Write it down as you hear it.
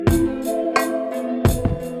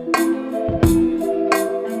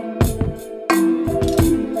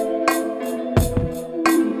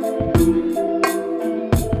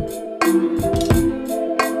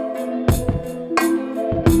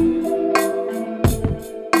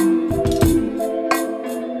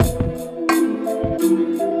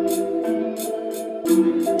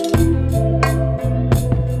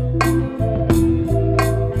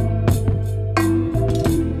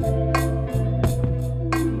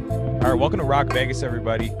All right, welcome to Rock Vegas,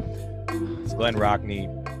 everybody. It's Glenn Rockney.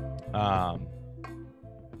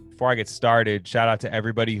 Before I get started, shout out to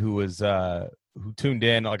everybody who tuned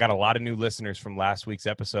in. I got a lot of new listeners from last week's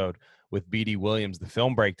episode with B.D. Williams, the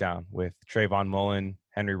film breakdown with Trayvon Mullen,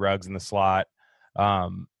 Henry Ruggs in the slot.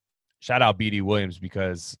 Shout out B.D. Williams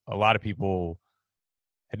because a lot of people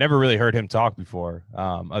had never really heard him talk before,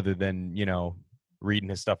 other than, reading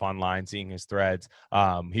his stuff online, seeing his threads.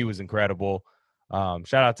 He was incredible.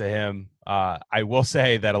 Shout out to him. I will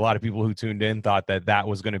say that a lot of people who tuned in thought that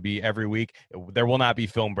was going to be every week. There will not be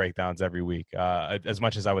film breakdowns every week. As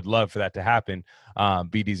much as I would love for that to happen,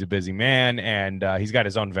 BD's a busy man, and he's got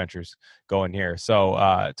his own ventures going here.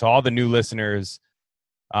 So to all the new listeners,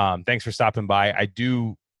 thanks for stopping by. I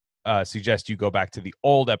do suggest you go back to the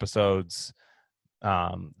old episodes,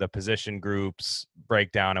 the position groups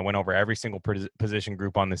breakdown. I went over every single position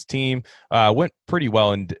group on this team, went pretty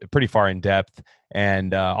far in depth,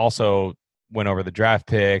 and also went over the draft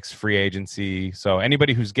picks, free agency. So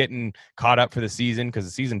anybody who's getting caught up for the season, because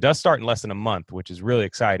the season does start in less than a month, which is really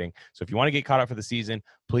exciting. So if you want to get caught up for the season,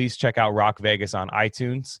 please check out Rock Vegas on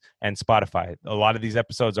iTunes and Spotify. A lot of these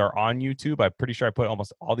episodes are on YouTube. I'm pretty sure I put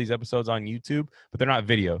almost all these episodes on YouTube, but they're not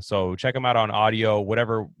video. So check them out on audio,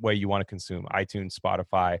 whatever way you want to consume, iTunes,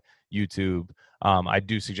 Spotify, YouTube. I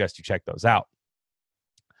do suggest you check those out.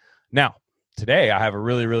 Now, today I have a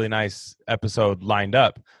really, really nice episode lined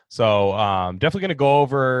up. So definitely going to go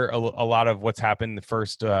over a lot of what's happened the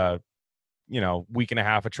first, week and a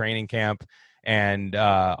half of training camp. And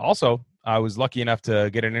also I was lucky enough to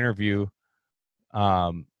get an interview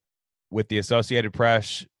with the Associated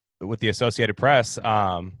Press with Josh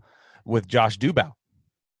Dubow.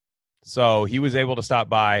 So he was able to stop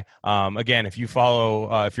by. Again, if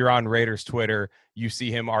you're on Raiders Twitter, you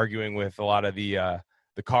see him arguing with a lot of the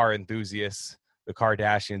car enthusiasts, the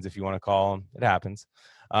Kardashians, if you want to call them. It happens.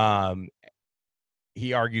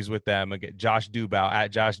 He argues with them. Again, Josh Dubow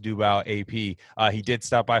at Josh Dubow AP. He did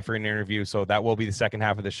stop by for an interview, so that will be the second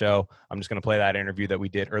half of the show. I'm just going to play that interview that we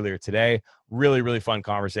did earlier today. Really, really fun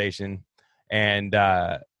conversation. And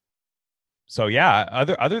so yeah,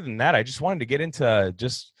 other than that, I just wanted to get into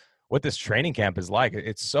just what this training camp is like.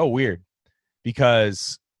 It's so weird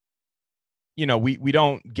because we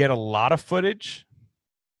don't get a lot of footage.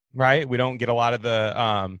 Right. We don't get a lot of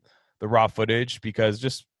the raw footage because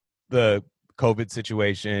just the COVID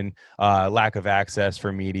situation, lack of access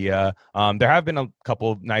for media. There have been a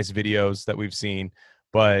couple of nice videos that we've seen,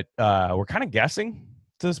 but we're kind of guessing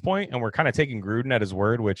to this point, and we're kind of taking Gruden at his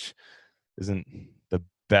word, which isn't the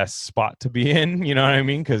best spot to be in. You know what I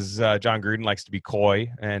mean? Because John Gruden likes to be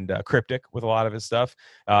coy and cryptic with a lot of his stuff.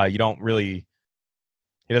 He doesn't really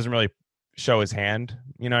show his hand,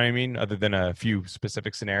 you know what I mean, other than a few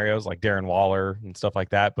specific scenarios like Darren Waller and stuff like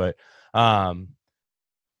that. But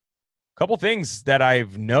couple things that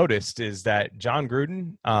I've noticed is that John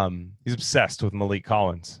Gruden, he's obsessed with Maliek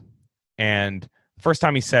Collins. And first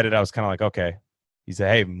time he said it, I was kind of like, okay. He said,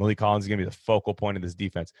 hey, Maliek Collins is going to be the focal point of this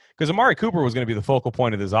defense. Because Amari Cooper was going to be the focal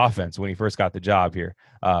point of this offense when he first got the job here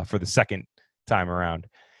for the second time around.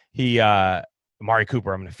 Amari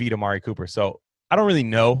Cooper, I'm going to feed Amari Cooper. So I don't really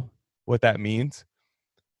know what that means.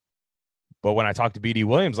 But when I talked to B.D.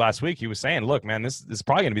 Williams last week, he was saying, look, man, this is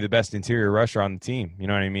probably going to be the best interior rusher on the team. You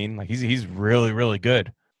know what I mean? Like he's really, really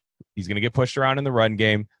good. He's going to get pushed around in the run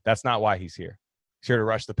game. That's not why he's here. He's here to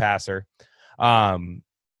rush the passer. Paul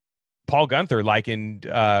Guenther likened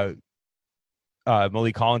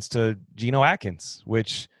Maliek Collins to Geno Atkins,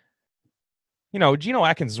 which, Geno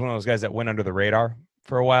Atkins is one of those guys that went under the radar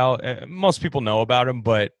for a while. Most people know about him,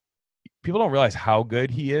 but people don't realize how good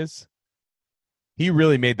he is. He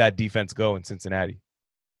really made that defense go in Cincinnati.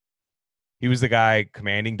 He was the guy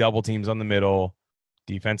commanding double teams on the middle.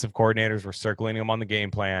 Defensive coordinators were circling him on the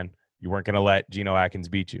game plan. You weren't going to let Geno Atkins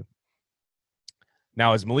beat you.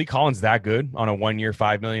 Now, is Maliek Collins that good on a 1-year,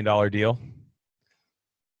 $5 million deal?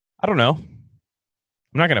 I don't know. I'm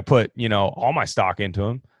not going to put, all my stock into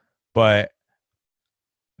him, but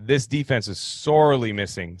this defense is sorely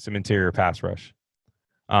missing some interior pass rush.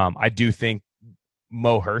 I do think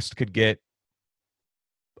Mo Hurst could get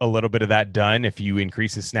a little bit of that done if you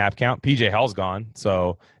increase his snap count. PJ Hall's gone.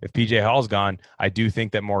 So if PJ Hall's gone, I do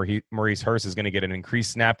think that Maurice Hurst is going to get an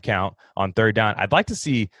increased snap count on third down. I'd like to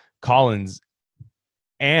see Collins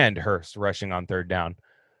and Hurst rushing on third down.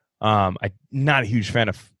 I'm not a huge fan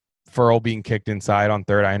of Furl being kicked inside on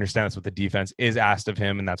third. I understand that's what the defense is asked of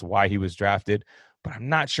him, and that's why he was drafted. But I'm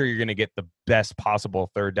not sure you're going to get the best possible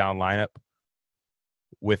third down lineup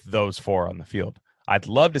with those four on the field. I'd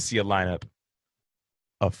love to see a lineup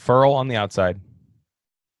of Furl on the outside,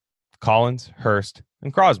 Collins, Hurst,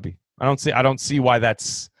 and Crosby. I don't see why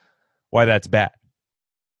that's why that's bad.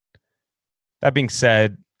 That being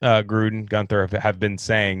said, Gruden, Gunther have been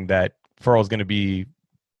saying that Ferrell's going to be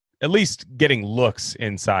at least getting looks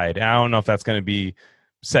inside. And I don't know if that's going to be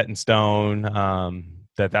set in stone,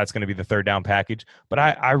 that's going to be the third down package. But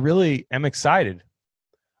I really am excited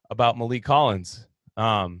about Maliek Collins.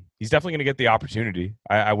 He's definitely going to get the opportunity.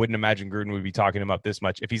 I wouldn't imagine Gruden would be talking him up this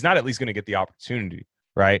much if he's not at least going to get the opportunity,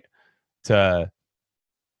 right, to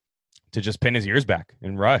just pin his ears back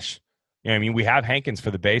and rush. You know what I mean? We have Hankins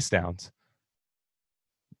for the base downs.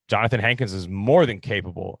 Jonathan Hankins is more than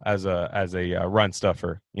capable as a run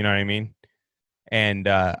stuffer. You know what I mean? And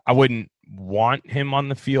I wouldn't want him on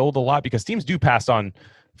the field a lot because teams do pass on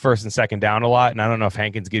first and second down a lot. And I don't know if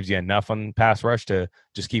Hankins gives you enough on pass rush to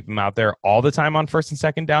just keep him out there all the time on first and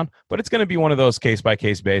second down. But it's going to be one of those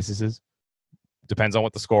case-by-case bases. Depends on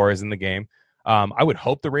what the score is in the game. I would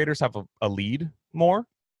hope the Raiders have a lead more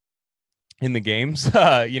in the games.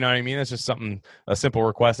 You know what I mean? It's just a simple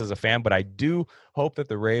request as a fan, but I do hope that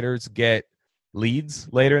the Raiders get leads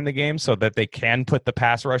later in the game so that they can put the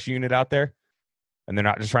pass rush unit out there and they're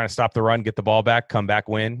not just trying to stop the run, get the ball back, come back,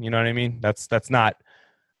 win. You know what I mean? That's not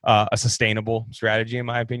a sustainable strategy in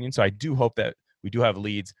my opinion. So I do hope that we do have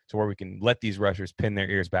leads to where we can let these rushers pin their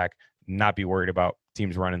ears back, not be worried about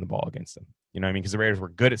teams running the ball against them. You know what I mean? Because the Raiders were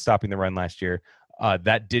good at stopping the run last year.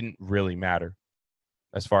 That didn't really matter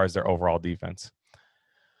as far as their overall defense.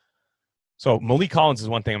 So Maliek Collins is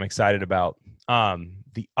one thing I'm excited about.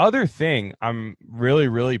 The other thing I'm really,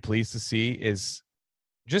 really pleased to see is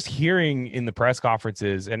just hearing in the press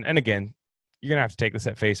conferences, and again, you're going to have to take this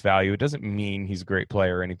at face value. It doesn't mean he's a great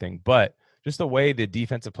player or anything, but just the way the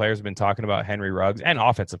defensive players have been talking about Henry Ruggs and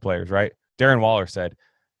offensive players, right? Darren Waller said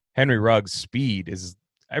Henry Ruggs' speed is,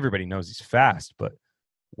 everybody knows he's fast, but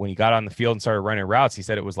when he got on the field and started running routes, he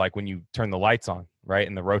said it was like when you turn the lights on, right?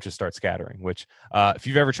 And the roaches start scattering, which if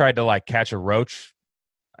you've ever tried to like catch a roach,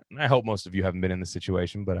 I hope most of you haven't been in this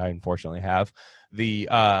situation, but I unfortunately have. The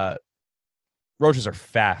roaches are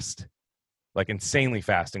fast, like insanely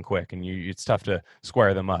fast and quick, and it's tough to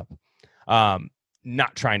square them up.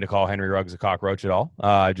 Not trying to call Henry Ruggs a cockroach at all.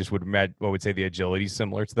 I just would say the agility is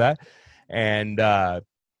similar to that. And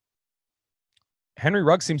Henry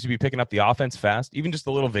Ruggs seems to be picking up the offense fast. Even just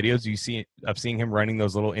the little videos you see of seeing him running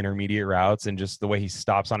those little intermediate routes and just the way he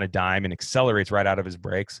stops on a dime and accelerates right out of his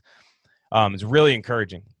breaks is really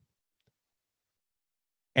encouraging.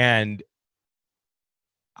 And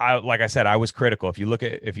like I said, I was critical. If you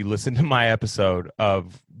listen to my episode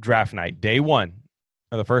of draft night, day one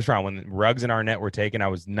of the first round, when Ruggs and Arnett were taken, I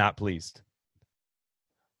was not pleased.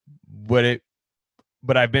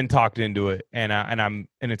 But I've been talked into it, and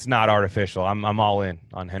it's not artificial. I'm all in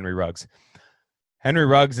on Henry Ruggs. Henry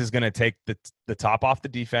Ruggs is going to take the top off the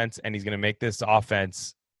defense, and he's going to make this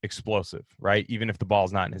offense explosive, right? Even if the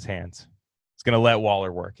ball's not in his hands. He's going to let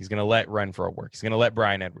Waller work. He's going to let Renfrow work. He's going to let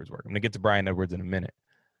Bryan Edwards work. I'm going to get to Bryan Edwards in a minute.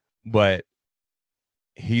 But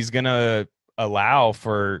he's going to allow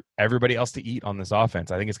for everybody else to eat on this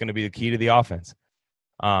offense. I think it's going to be the key to the offense.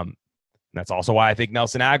 That's also why I think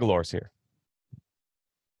Nelson Aguilar's here.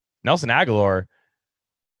 Nelson Aguilar,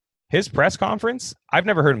 his press conference, I've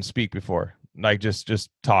never heard him speak before. Like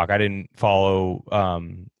just talk. I didn't follow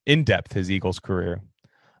in depth his Eagles career,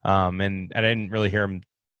 and I didn't really hear him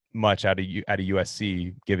much out of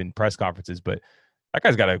USC giving press conferences. But that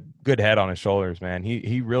guy's got a good head on his shoulders, man.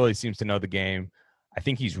 He really seems to know the game. I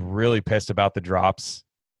think he's really pissed about the drops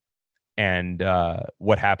and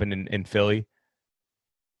what happened in Philly.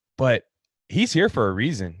 But he's here for a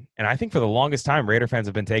reason. And I think for the longest time, Raider fans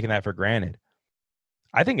have been taking that for granted.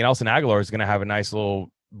 I think Nelson Aguilar is going to have a nice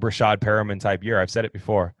little Brashad Perriman type year. I've said it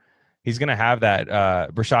before. He's going to have that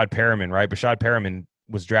Brashad Perriman, right? Brashad Perriman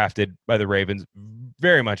was drafted by the Ravens,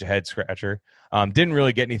 very much a head scratcher. Didn't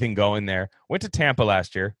really get anything going there. Went to Tampa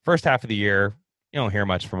last year. First half of the year, you don't hear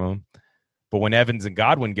much from him. But when Evans and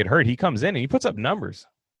Godwin get hurt, he comes in and he puts up numbers.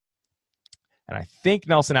 And I think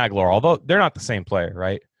Nelson Aguilar, although they're not the same player,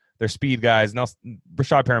 right? They're speed guys.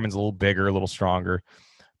 Brashad Perriman's a little bigger, a little stronger.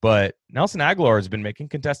 But Nelson Aguilar has been making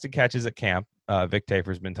contested catches at camp. Vic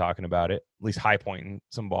Tafer's been talking about it, at least high pointing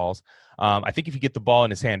some balls. I think if you get the ball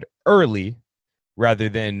in his hand early rather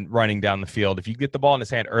than running down the field, if you get the ball in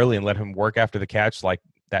his hand early and let him work after the catch, like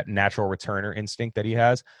that natural returner instinct that he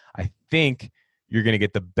has, I think you're going to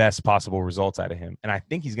get the best possible results out of him. And I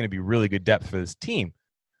think he's going to be really good depth for this team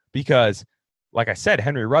because, like I said,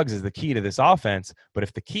 Henry Ruggs is the key to this offense. But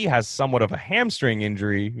if the key has somewhat of a hamstring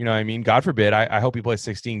injury, you know what I mean? God forbid, I hope he plays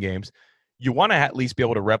 16 games. You want to at least be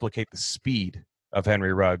able to replicate the speed of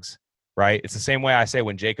Henry Ruggs, right? It's the same way I say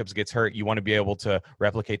when Jacobs gets hurt, you want to be able to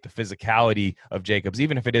replicate the physicality of Jacobs,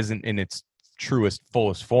 even if it isn't in its truest,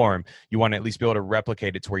 fullest form, you want to at least be able to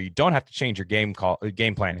replicate it to where you don't have to change your game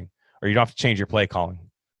planning, or you don't have to change your play calling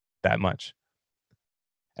that much.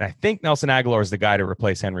 And I think Nelson Aguilar is the guy to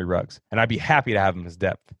replace Henry Ruggs, and I'd be happy to have him as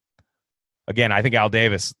depth. Again, I think Al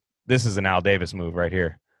Davis, this is an Al Davis move right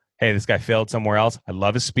here. Hey, this guy failed somewhere else. I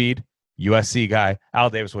love his speed. USC guy. Al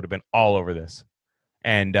Davis would have been all over this.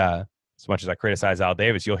 And as much as I criticize Al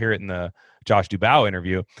Davis, you'll hear it in the Josh Dubow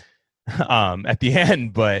interview at the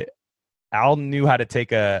end, but Al knew how to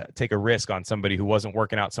take a risk on somebody who wasn't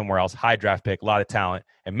working out somewhere else, high draft pick, a lot of talent,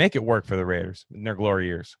 and make it work for the Raiders in their glory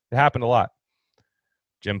years. It happened a lot.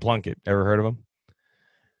 Jim Plunkett, ever heard of him?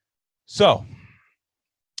 So,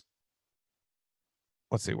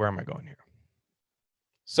 let's see, where am I going here?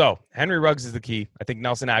 So, Henry Ruggs is the key. I think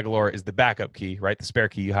Nelson Aguilar is the backup key, right? The spare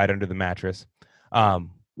key you hide under the mattress.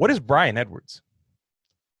 What is Bryan Edwards?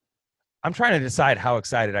 I'm trying to decide how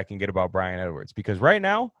excited I can get about Bryan Edwards, because right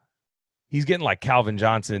now he's getting like Calvin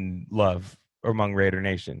Johnson love among Raider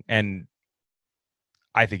Nation. And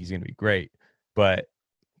I think he's going to be great. But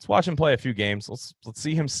let's watch him play a few games. Let's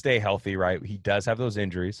see him stay healthy, right? He does have those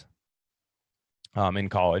injuries in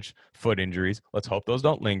college, foot injuries. Let's hope those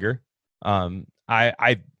don't linger. All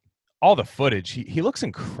the footage, he looks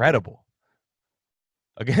incredible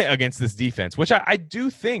against this defense, which I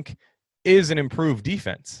do think is an improved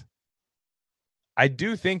defense. I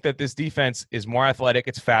do think that this defense is more athletic.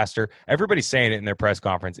 It's faster. Everybody's saying it in their press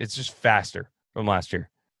conference. It's just faster from last year.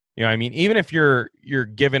 You know what I mean? Even if you're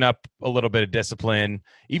giving up a little bit of discipline,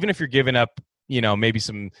 even if you're giving up, maybe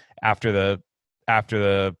some after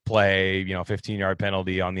the play, 15-yard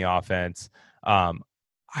penalty on the offense.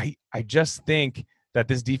 I just think that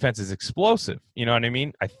this defense is explosive. You know what I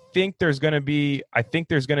mean? I think there's going to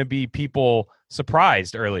be people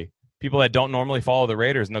surprised early. People that don't normally follow the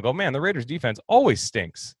Raiders, and they'll go, man, the Raiders defense always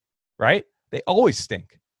stinks, right? They always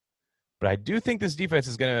stink. But I do think this defense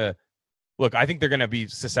is going to look, I think they're going to be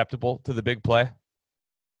susceptible to the big play.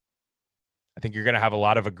 I think you're going to have a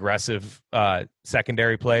lot of aggressive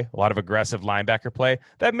secondary play, a lot of aggressive linebacker play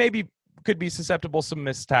that maybe could be susceptible to some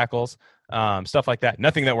missed tackles, stuff like that.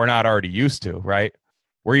 Nothing that we're not already used to, right?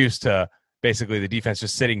 We're used to basically the defense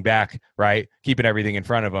just sitting back, right, keeping everything in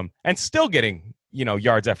front of them and still getting,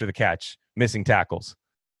 yards after the catch, missing tackles.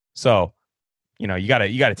 So, you got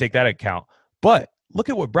to take that into account. But look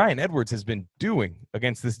at what Bryan Edwards has been doing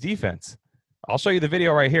against this defense. I'll show you the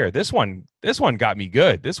video right here. This one got me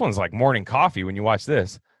good. This one's like morning coffee when you watch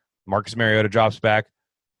this. Marcus Mariota drops back.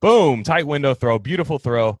 Boom, tight window throw, beautiful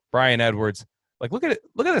throw. Bryan Edwards. Like, look at it.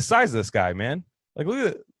 Look at the size of this guy, man. Like,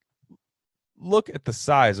 look at the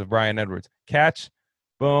size of Bryan Edwards. Catch,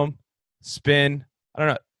 boom, spin. I don't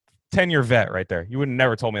know. 10-year vet right there. You would have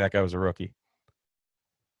never told me that guy was a rookie.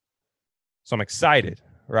 So I'm excited,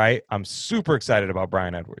 right? I'm super excited about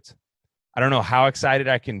Bryan Edwards. I don't know how excited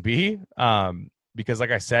I can be because,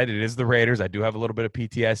 like I said, it is the Raiders. I do have a little bit of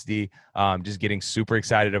PTSD, just getting super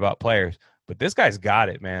excited about players. But this guy's got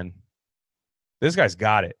it, man. This guy's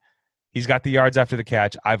got it. He's got the yards after the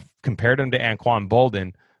catch. I've compared him to Anquan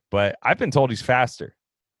Boldin, but I've been told he's faster.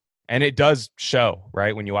 And it does show,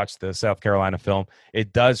 right? When you watch the South Carolina film,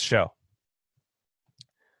 it does show.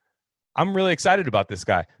 I'm really excited about this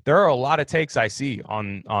guy. There are a lot of takes I see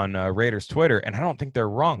on Raiders Twitter, and I don't think they're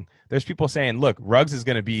wrong. There's people saying, look, Ruggs is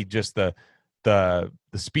going to be just the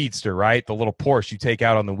speedster, right? The little Porsche you take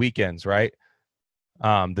out on the weekends, right?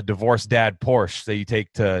 The divorced dad Porsche that you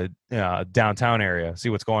take to downtown area, see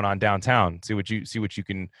what's going on downtown, see what you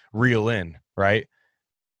can reel in, right?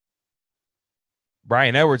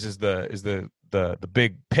 Bryan Edwards is the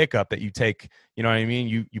big pickup that you take, you know what I mean?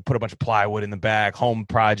 You put a bunch of plywood in the back, home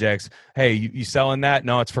projects. Hey, you selling that?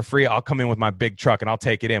 No, it's for free. I'll come in with my big truck and I'll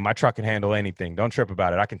take it in. My truck can handle anything. Don't trip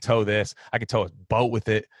about it. I can tow this. I can tow a boat with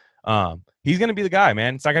it. He's going to be the guy,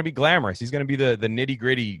 man. It's not going to be glamorous. He's going to be the nitty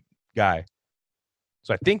gritty guy.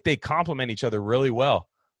 So I think they complement each other really well.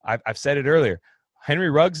 I've said it earlier.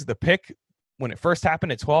 Henry Ruggs, the pick, when it first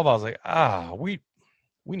happened at 12, I was like,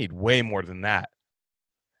 we need way more than that.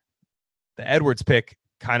 The Edwards pick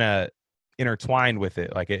kind of intertwined with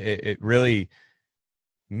it. Like it really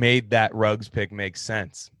made that Ruggs pick make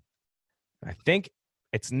sense. I think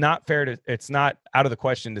it's not out of the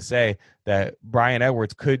question to say that Bryan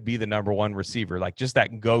Edwards could be the number one receiver, like just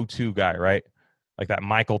that go-to guy, right? Like that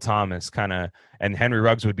Michael Thomas kind of, and Henry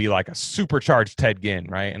Ruggs would be like a supercharged Ted Ginn,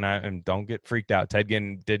 right? And don't get freaked out. Ted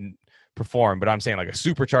Ginn didn't perform, but I'm saying like a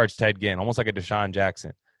supercharged Ted Ginn, almost like a Deshaun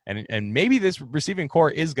Jackson. And maybe this receiving core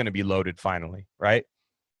is going to be loaded finally, right?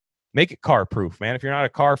 Make it car proof, man. If you're not a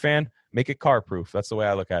car fan, make it car proof. That's the way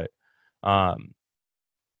I look at it.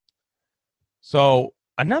 So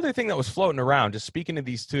another thing that was floating around, just speaking to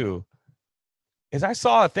these two, is I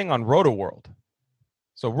saw a thing on Roto World.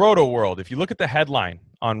 So Roto World, if you look at the headline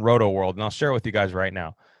on Roto World, and I'll share it with you guys right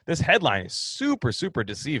now, this headline is super, super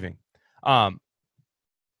deceiving. I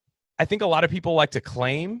think a lot of people like to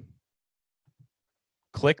claim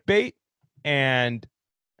clickbait, and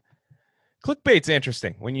clickbait's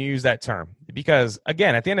interesting when you use that term because,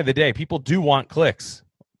 again, at the end of the day, people do want clicks.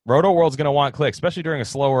 Roto World's going to want clicks, especially during a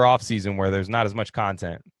slower off season where there's not as much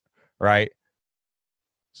content, right?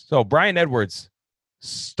 So Bryan Edwards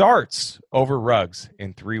starts over Ruggs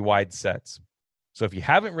in 3 wide sets. So if you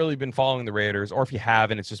haven't really been following the Raiders, or if you have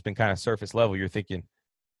and it's just been kind of surface level, you're thinking,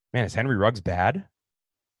 man, is Henry Ruggs bad?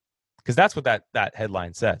 Because that's what that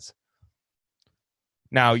headline says.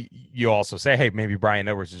 Now, you also say, hey, maybe Bryan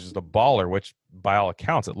Edwards is just a baller, which by all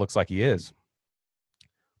accounts, it looks like he is.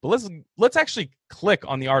 But let's actually click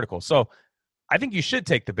on the article. So I think you should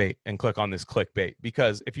take the bait and click on this clickbait,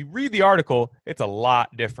 because if you read the article, it's a lot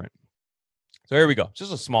different. So here we go.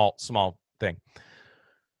 Just a small thing.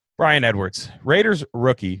 Bryan Edwards, Raiders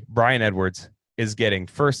rookie Bryan Edwards is getting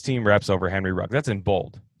first team reps over Henry Ruggs. That's in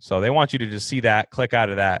bold. So they want you to just see that, click out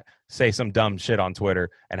of that, say some dumb shit on Twitter,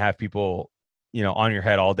 and have people, on your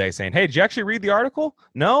head all day saying, hey, did you actually read the article?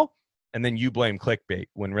 No? And then you blame clickbait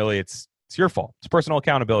when really it's your fault. It's personal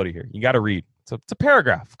accountability here. You got to read. It's a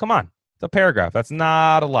paragraph. Come on. It's a paragraph. That's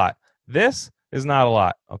not a lot. This is not a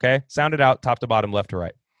lot. Okay? Sound it out top to bottom, left to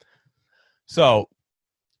right. So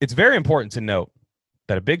it's very important to note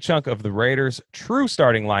that a big chunk of the Raiders' true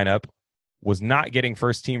starting lineup was not getting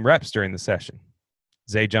first team reps during the session.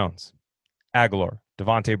 Zay Jones, Agholor,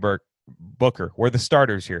 Devontae Booker were the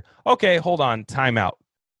starters here. Okay, hold on, timeout.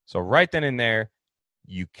 So right then and there,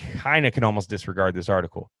 you kind of can almost disregard this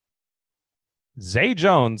article. Zay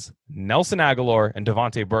Jones, Nelson Agholor, and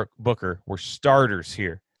Devontae Booker were starters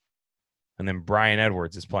here. And then Bryan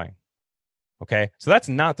Edwards is playing. Okay, so that's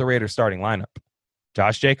not the Raiders starting lineup.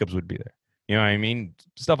 Josh Jacobs would be there. You know what I mean?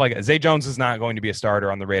 Stuff like that. Zay Jones is not going to be a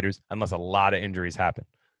starter on the Raiders unless a lot of injuries happen.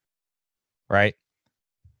 Right?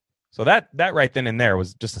 So that right then and there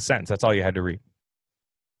was just a sentence. That's all you had to read.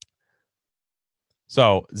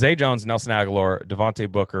 So Zay Jones, Nelson Agholor, Devontae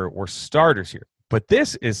Booker were starters here. But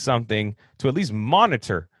this is something to at least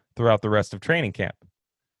monitor throughout the rest of training camp.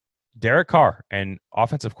 Derek Carr and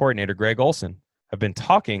offensive coordinator Greg Olsen have been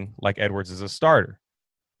talking like Edwards is a starter.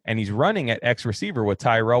 And he's running at X receiver with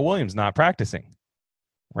Tyrell Williams not practicing.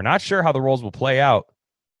 We're not sure how the roles will play out,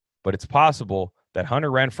 but it's possible that Hunter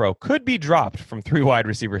Renfrow could be dropped from 3 wide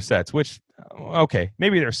receiver sets, which, okay,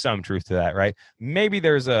 maybe there's some truth to that, right? Maybe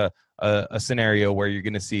there's a scenario where you're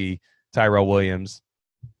going to see Tyrell Williams,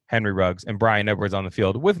 Henry Ruggs, and Bryan Edwards on the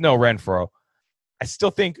field with no Renfrow. I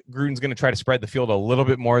still think Gruden's going to try to spread the field a little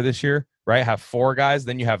bit more this year, right? Have 4 guys,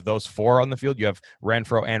 then you have those 4 on the field. You have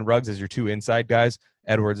Renfrow and Ruggs as your 2 inside guys,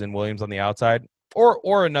 Edwards and Williams on the outside,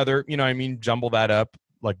 or another, jumble that up,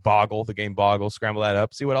 like the game boggle, scramble that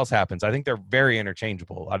up, see what else happens. I think they're very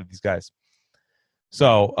interchangeable, a lot of these guys.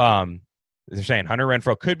 So they're saying Hunter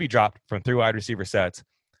Renfrow could be dropped from 3 wide receiver sets.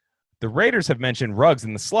 The Raiders have mentioned Ruggs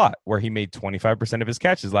in the slot, where he made 25% of his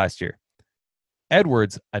catches last year.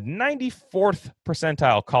 Edwards, a 94th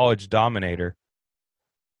percentile college dominator,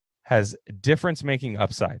 has difference-making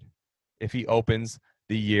upside if he opens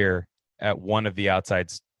the year at one of the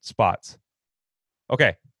outside spots.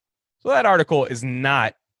 Okay, so that article is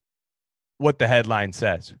not what the headline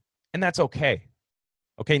says, and that's okay.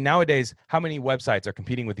 Okay, nowadays, how many websites are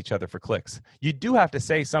competing with each other for clicks? You do have to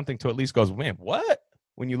say something to at least go, man, what?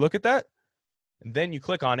 When you look at that, and then you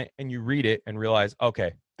click on it and you read it and realize,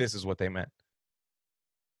 okay, this is what they meant.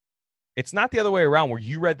 It's not the other way around where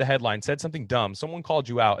you read the headline, said something dumb, someone called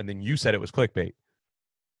you out, and then you said it was clickbait.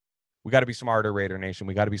 We got to be smarter, Raider Nation.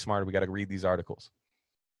 We got to be smarter. We got to read these articles.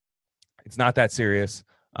 It's not that serious.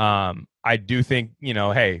 I do think,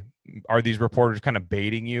 hey, are these reporters kind of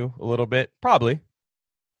baiting you a little bit? Probably.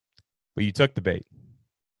 But you took the bait.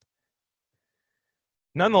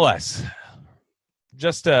 Nonetheless,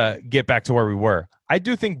 just to get back to where we were, I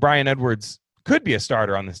do think Bryan Edwards could be a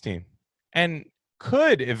starter on this team and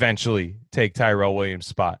could eventually take Tyrell Williams'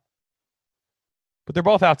 spot. But they're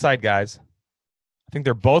both outside guys. I think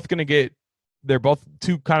they're both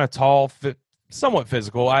 2 kind of tall, somewhat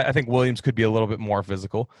physical. I think Williams could be a little bit more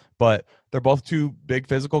physical, but they're both 2 big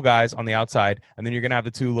physical guys on the outside. And then you're going to have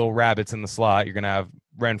the 2 little rabbits in the slot. You're going to have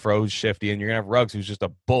Renfrow, who's shifty, and you're going to have Ruggs, who's just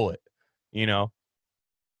a bullet, And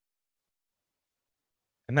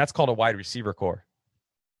that's called a wide receiver core.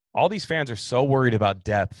 All these fans are so worried about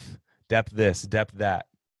depth this, depth that.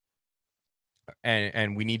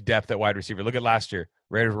 And we need depth at wide receiver. Look at last year.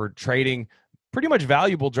 Raiders were trading pretty much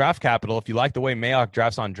valuable draft capital. If you like the way Mayock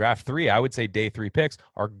drafts on draft 3, I would say day 3 picks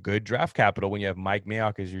are good draft capital when you have Mike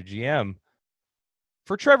Mayock as your GM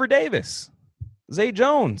for Trevor Davis, Zay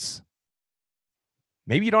Jones.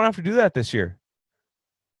 Maybe you don't have to do that this year.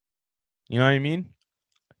 You know what I mean?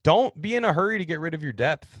 Don't be in a hurry to get rid of your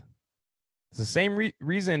depth. It's the same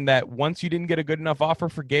reason that once you didn't get a good enough offer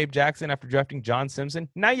for Gabe Jackson after drafting John Simpson,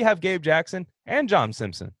 now you have Gabe Jackson and John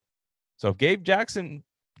Simpson. So if Gabe Jackson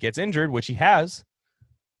gets injured, which he has,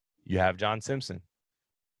 you have John Simpson.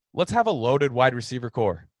 Let's have a loaded wide receiver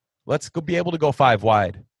core. Let's be able to go 5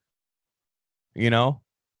 wide. You know,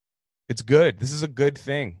 it's good. This is a good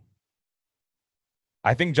thing.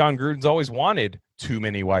 I think John Gruden's always wanted too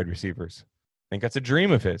many wide receivers. I think that's a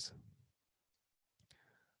dream of his.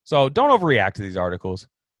 So don't overreact to these articles.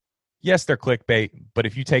 Yes, they're clickbait, but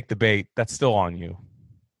if you take the bait, that's still on you.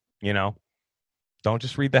 You know, don't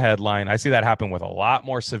just read the headline. I see that happen with a lot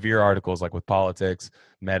more severe articles, like with politics,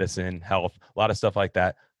 medicine, health, a lot of stuff like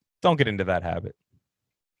that. Don't get into that habit.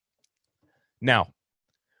 Now,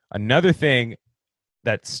 another thing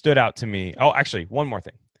that stood out to me. Oh, actually, one more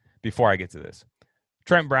thing before I get to this.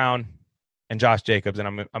 Trent Brown and Josh Jacobs, and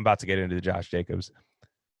I'm about to get into Josh Jacobs.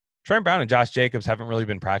 Trent Brown and Josh Jacobs haven't really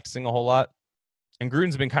been practicing a whole lot. And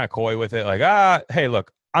Gruden's been kind of coy with it. Like, hey,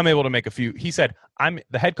 look, I'm able to make a few. He said,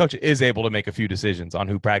 the head coach is able to make a few decisions on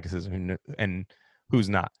who practices and who's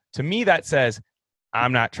not. To me, that says,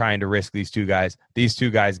 I'm not trying to risk these two guys. These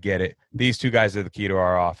two guys get it. These two guys are the key to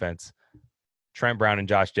our offense. Trent Brown and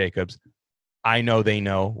Josh Jacobs. I know they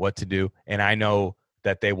know what to do, and I know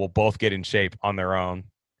that they will both get in shape on their own.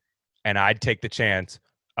 And I'd take the chance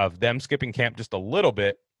of them skipping camp just a little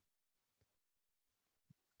bit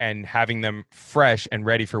and having them fresh and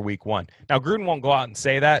ready for week 1. Now, Gruden won't go out and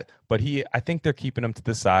say that, but I think they're keeping them to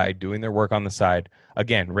the side, doing their work on the side.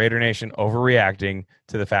 Again, Raider Nation overreacting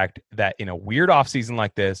to the fact that in a weird offseason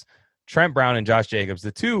like this, Trent Brown and Josh Jacobs,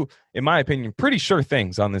 the two, in my opinion, pretty sure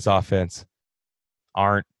things on this offense,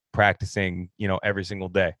 aren't practicing, every single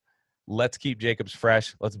day. Let's keep Jacobs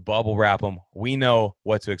fresh. Let's bubble wrap him. We know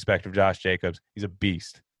what to expect of Josh Jacobs. He's a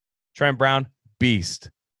beast. Trent Brown, beast.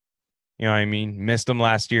 You know what I mean? Missed him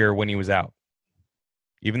last year when he was out.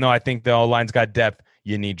 Even though I think the O-line's got depth,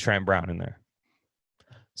 you need Trent Brown in there.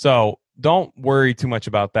 So don't worry too much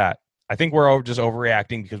about that. I think we're just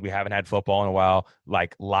overreacting because we haven't had football in a while,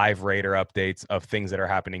 like live Raider updates of things that are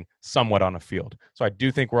happening somewhat on a field. So I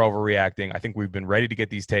do think we're overreacting. I think we've been ready to get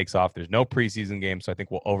these takes off. There's no preseason game, so I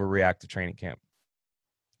think we'll overreact to training camp.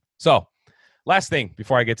 So last thing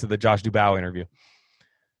before I get to the Josh Dubow interview.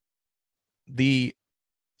 The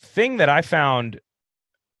thing that I found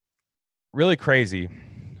really crazy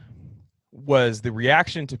was the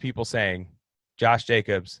reaction to people saying Josh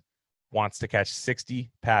Jacobs wants to catch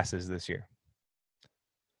 60 passes this year.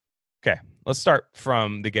 Okay, let's start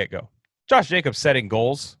from the get-go. Josh Jacobs setting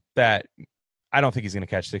goals that I don't think he's going to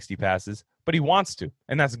catch 60 passes, but he wants to,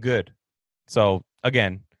 and that's good. So,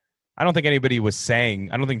 again, I don't think anybody was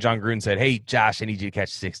saying, I don't think John Gruden said, hey, Josh, I need you to catch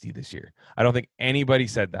 60 this year. I don't think anybody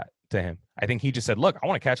said that to him. I think he just said, look, I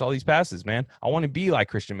want to catch all these passes, man. I want to be like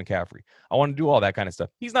Christian McCaffrey. I want to do all that kind of stuff.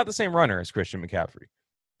 He's not the same runner as Christian McCaffrey.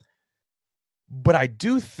 But I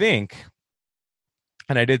do think,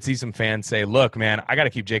 and I did see some fans say, look, man, I got to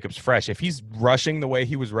keep Jacobs fresh. If he's rushing the way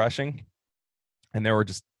he was rushing, and they were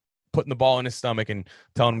just putting the ball in his stomach and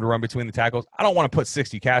telling him to run between the tackles, I don't want to put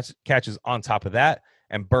 60 catches on top of that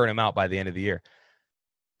and burn him out by the end of the year.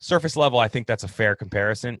 Surface level, I think that's a fair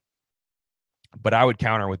comparison. But I would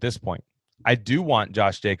counter with this point. I do want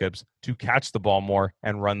Josh Jacobs to catch the ball more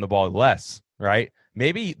and run the ball less, right?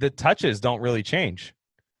 Maybe the touches don't really change.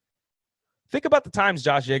 Think about the times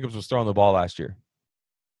Josh Jacobs was throwing the ball last year.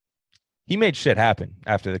 He made shit happen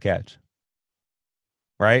after the catch,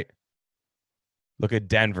 right? Look at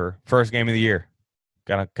Denver, first game of the year.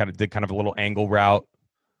 Did kind of a little angle route.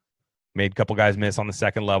 Made a couple guys miss on the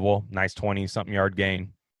second level. Nice 20-something yard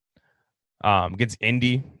gain. Against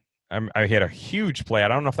Indy, I hit a huge play. I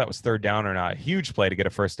don't know if that was third down or not. Huge play to get a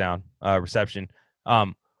first down reception.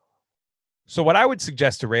 So what I would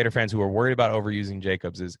suggest to Raider fans who are worried about overusing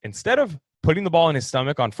Jacobs is instead of putting the ball in his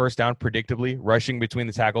stomach on first down predictably, rushing between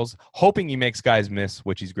the tackles, hoping he makes guys miss,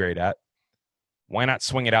 which he's great at, why not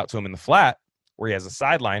swing it out to him in the flat where he has a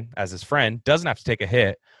sideline as his friend, doesn't have to take a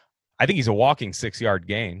hit. I think he's a walking 6-yard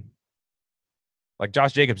gain. Like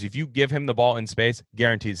Josh Jacobs, if you give him the ball in space,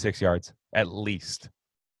 guaranteed 6 yards at least.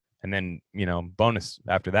 And then, bonus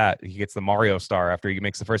after that, he gets the Mario star. After he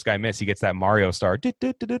makes the first guy miss, he gets that Mario star.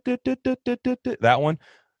 That one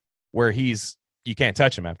where you can't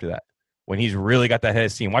touch him after that. When he's really got that head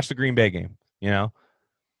of steam. Watch the Green Bay game,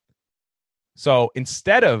 So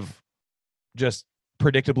instead of just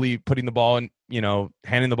predictably putting the ball in,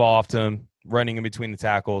 handing the ball off to him, running in between the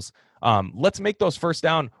tackles. Let's make those first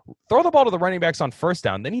down. Throw the ball to the running backs on first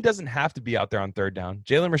down. Then he doesn't have to be out there on third down.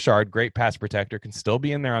 Jalen Richard, great pass protector, can still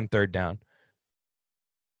be in there on third down.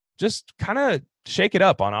 Just kind of shake it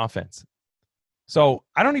up on offense. So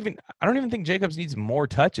I don't even think Jacobs needs more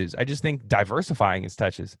touches. I just think diversifying his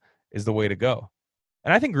touches is the way to go.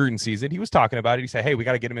 And I think Gruden sees it. He was talking about it. He said, hey, we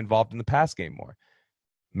got to get him involved in the pass game more.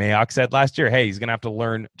 Mayock said last year, hey, he's going to have to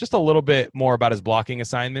learn just a little bit more about his blocking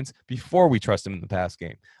assignments before we trust him in the pass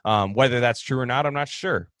game. Whether that's true or not, I'm not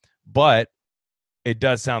sure. But it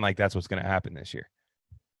does sound like that's what's going to happen this year.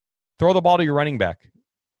 Throw the ball to your running back.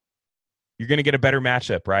 You're going to get a better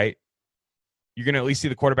matchup, right? You're going to at least see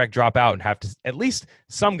the quarterback drop out and have to, at least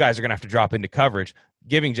some guys are going to have to drop into coverage,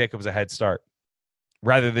 giving Jacobs a head start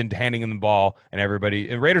rather than handing him the ball and everybody.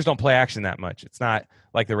 And Raiders don't play action that much. It's not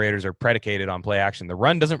like the Raiders are predicated on play action. The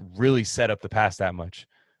run doesn't really set up the pass that much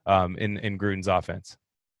in Gruden's offense.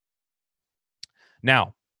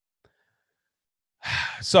 Now,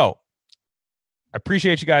 so I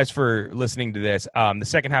appreciate you guys for listening to this. The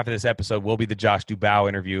second half of this episode will be the Josh Dubow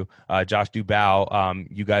interview. Josh Dubow,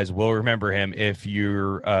 you guys will remember him if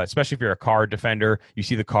you're, especially if you're a Carr defender. You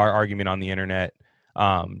see the Carr argument on the internet.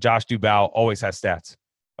 Josh Dubow always has stats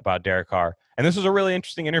about Derek Carr. And this was a really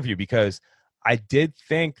interesting interview because I did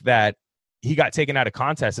think that he got taken out of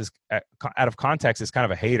context as kind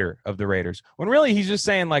of a hater of the Raiders. When really he's just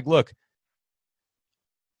saying, like, look,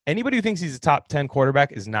 anybody who thinks he's a top 10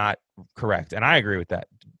 quarterback is not correct. And I agree with that.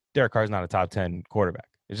 Derek Carr is not a top 10 quarterback.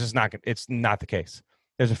 It's not the case.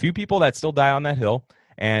 There's a few people that still die on that hill.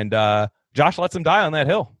 And Josh lets them die on that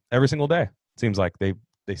hill every single day. It seems like they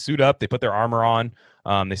suit up, they put their armor on,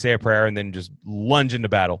 they say a prayer, and then just lunge into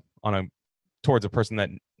battle towards a person that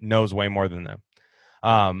knows way more than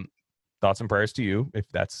them. Thoughts and prayers to you if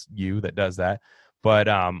that's you that does that. But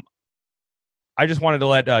I just wanted to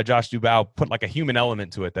let Josh Dubow put like a human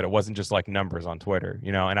element to it, that it wasn't just like numbers on Twitter,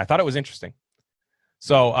 and I thought it was interesting.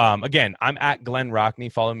 So again, I'm at Glenn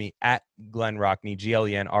Rockney. Follow me at Glenn Rockney,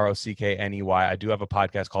 GlenRockney. I do have a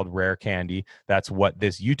podcast called Rare Candy. That's what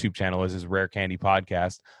this YouTube channel is Rare Candy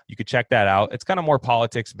Podcast. You could check that out. It's kind of more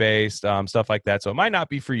politics based, stuff like that. So it might not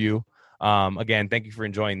be for you. Again, thank you for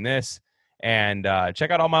enjoying this, and check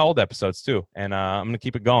out all my old episodes too. And I'm going to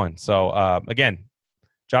keep it going. So again,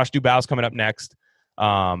 Josh Dubow's coming up next.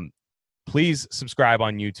 Please subscribe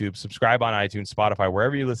on YouTube, subscribe on iTunes, Spotify,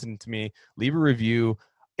 wherever you listen to me. Leave a review.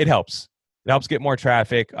 It helps. It helps get more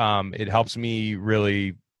traffic. It helps me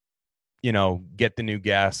really, get the new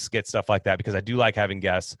guests, get stuff like that, because I do like having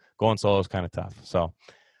guests. Going solo is kind of tough. So,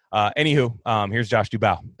 anywho, here's Josh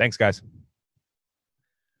Dubow. Thanks, guys.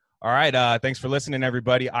 All right. Thanks for listening,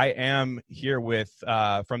 everybody. I am here with,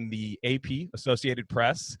 from the AP, Associated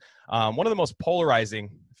Press, one of the most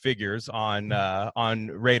polarizing figures on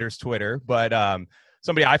Raiders Twitter, but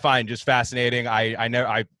somebody I find just fascinating. I know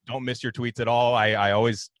I don't miss your tweets at all. I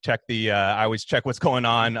always check I always check what's going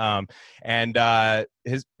on. And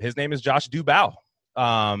his name is Josh Dubow.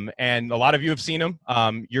 And a lot of you have seen him.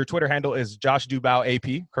 Your Twitter handle is Josh Dubow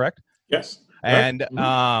AP, correct? Yes. And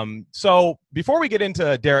so before we get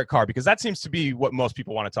into Derek Carr, because that seems to be what most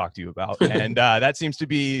people want to talk to you about, and that seems to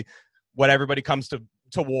be what everybody comes to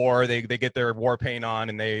war. They get their war paint on,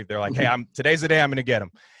 and they're like, hey, today's the day I'm going to get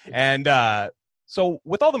him. And so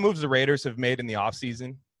with all the moves the Raiders have made in the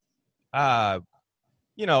offseason,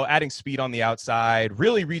 adding speed on the outside,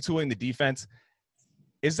 really retooling the defense,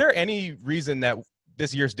 is there any reason that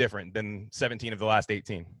this year's different than 17 of the last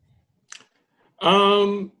 18?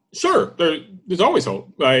 Sure. There's always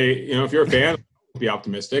hope. If you're a fan, be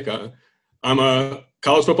optimistic. I'm a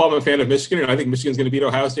college football. I'm a fan of Michigan, and I think Michigan's going to beat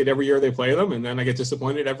Ohio State every year they play them. And then I get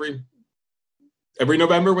disappointed every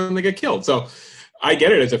November when they get killed. So I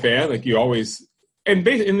get it as a fan. Like, you always, and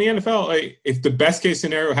in the NFL, if the best case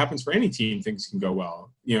scenario happens for any team, things can go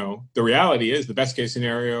well. The reality is the best case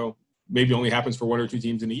scenario maybe only happens for one or two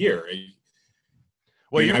teams in a year.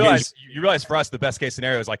 Well, you realize for us, the best case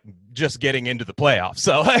scenario is like just getting into the playoffs.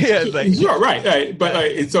 So sure, right.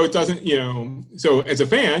 But so it doesn't, so as a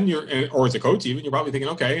fan, or as a coach even, you're probably thinking,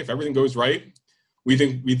 okay, if everything goes right, we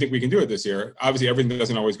think we can do it this year. Obviously, everything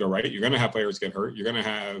doesn't always go right. You're going to have players get hurt. You're going to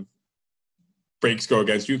have breaks go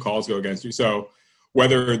against you, calls go against you. So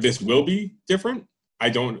whether this will be different, I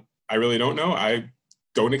really don't know. I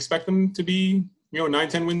don't expect them to be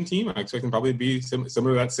 9-10 win team. I expect them probably to be similar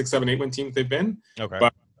to that 6-7-8 win team that they've been. Okay.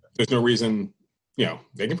 But there's no reason,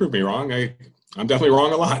 they can prove me wrong. I'm definitely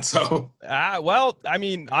wrong a lot. So, well, I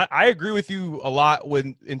mean, I agree with you a lot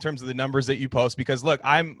in terms of the numbers that you post, because look,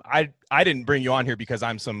 I didn't bring you on here because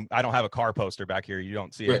I don't have a car poster back here. You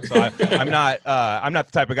don't see it. So I'm not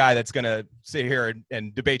the type of guy that's going to sit here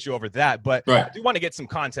and debate you over that, but right. I do want to get some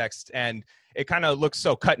context, and it kind of looks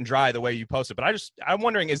so cut and dry the way you post it. But I'm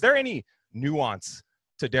wondering, is there any nuance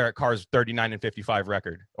to Derek Carr's 39-55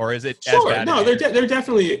 record, or is it as bad? No, they're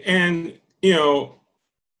definitely, and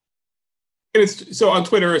and it's so on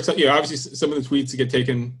Twitter, it's obviously some of the tweets get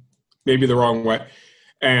taken maybe the wrong way,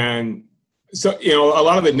 and so a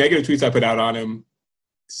lot of the negative tweets I put out on him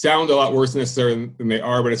sound a lot worse necessarily than they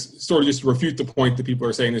are, but it's sort of just to refute the point that people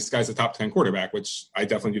are saying this guy's a top 10 quarterback, which I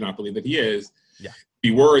definitely do not believe that he is. Yeah, if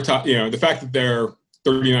he were a top, the fact that they're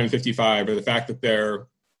 39-55, or the fact that they're,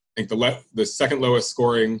 I think, the second lowest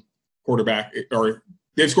scoring quarterback, or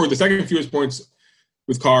they've scored the second fewest points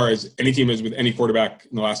with Carr as any team is with any quarterback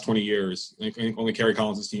in the last 20 years. I think only Kerry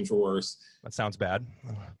Collins' teams were worse. That sounds bad.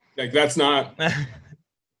 Like, that's not, that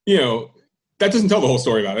doesn't tell the whole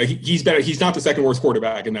story about it. He's better. He's not the second worst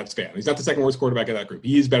quarterback in that span. He's not the second worst quarterback in that group.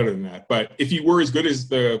 He is better than that. But if he were as good as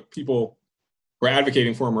the people who are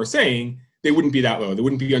advocating for him are saying, they wouldn't be that low. They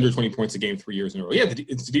wouldn't be under 20 points a game 3 years in a row. Yeah, the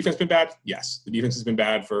defense been bad? Yes. The defense has been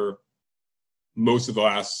bad for most of the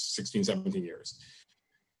last 16, 17 years.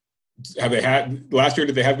 Last year,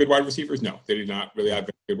 did they have good wide receivers? No, they did not really have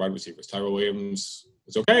good wide receivers. Tyrell Williams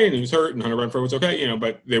was okay, and he was hurt, and Hunter Renfrow was okay,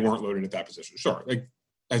 but they weren't loaded at that position. Sure. Like,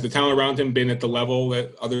 has the talent around him been at the level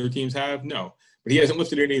that other teams have? No. But he hasn't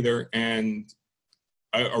lifted it either, and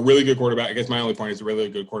a really good quarterback, I guess my only point is a really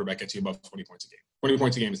good quarterback gets you above 20 points a game. 20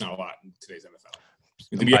 points a game is not a lot in today's NFL.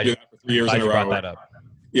 And to be under that for 3 years in a row.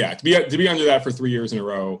 Yeah, to be under that for 3 years in a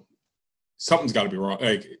row, something's got to be wrong.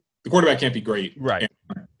 Like, the quarterback can't be great. Right.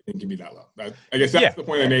 It can be that low. I guess that's the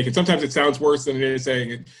point I make. And sometimes it sounds worse than it is,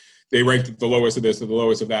 saying they ranked the lowest of this or the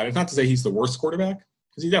lowest of that. It's not to say he's the worst quarterback,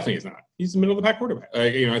 because he definitely is not. He's the middle of the pack quarterback.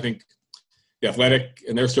 I think The Athletic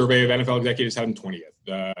and their survey of NFL executives had him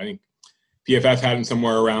 20th. I think PFF had him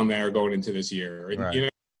somewhere around there going into this year. And, right.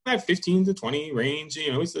 That 15 to 20 range,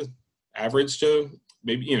 he's the average to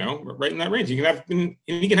maybe, right in that range. You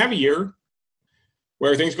can have a year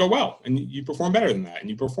where things go well and you perform better than that, and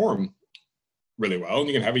you perform really well. And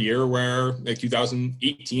you can have a year where, like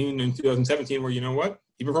 2018 and 2017, where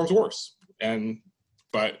he performs worse.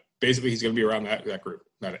 But basically he's going to be around that group.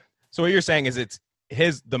 Not it. So what you're saying is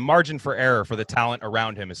the margin for error for the talent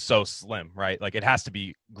around him is so slim, right? Like, it has to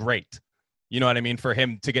be great. You know what I mean? For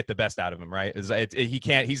him to get the best out of him, right?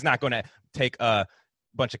 He's not going to take a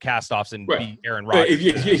bunch of cast-offs and be Aaron Rodgers.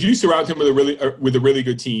 If you surround him with a really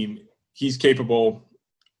good team, he's capable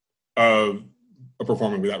of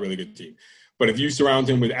performing with that really good team. But if you surround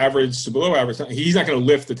him with average to below average, he's not going to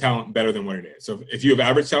lift the talent better than what it is. So if you have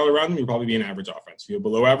average talent around him, you'll probably be an average offense. If you have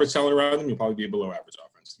below average talent around him, you'll probably be a below average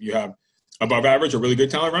offense. If you have above average or really good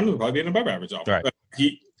talent around him, you'll probably be an above average offense.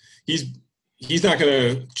 Right. He's not going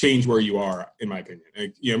to change where you are, in my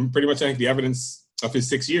opinion. Pretty much I think the evidence of his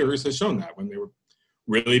 6 years has shown that. When they were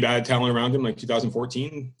really bad talent around him, like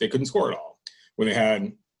 2014, they couldn't score at all. When they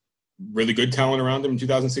had really good talent around them in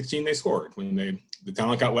 2016, they scored. When the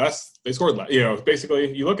talent got less, they scored less.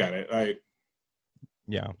 Basically, you look at it.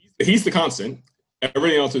 He's the constant.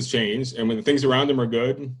 Everything else has changed, and when the things around him are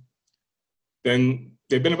good, then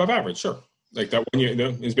they've been above average. Sure, like that 1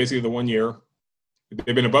 year is basically the 1 year.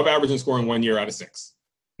 They've been above average in scoring 1 year out of 6.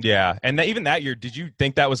 Yeah, and even that year, did you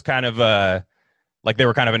think that was kind of like they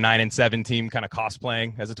were kind of a 9-7 team, kind of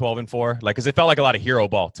cosplaying as a 12-4? Like, because it felt like a lot of hero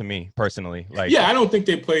ball to me personally. Like, I don't think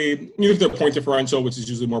they played. Even if their point differential, which is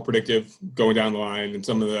usually more predictive going down the line, and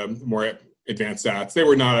some of the more advanced stats, they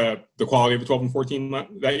were not the quality of a 12-4 team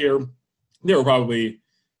that year. They were probably,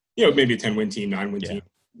 maybe a 10-win team, 9-win team,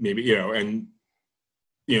 maybe, and.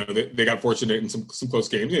 They got fortunate in some close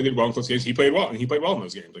games. They did well in close games. He played well, and he played well in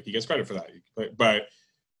those games. Like, he gets credit for that. But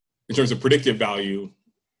in terms of predictive value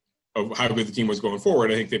of how good the team was going forward,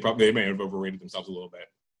 I think they may have overrated themselves a little bit.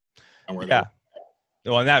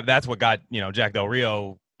 Well, and that's what got Jack Del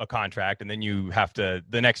Rio a contract, and then you have to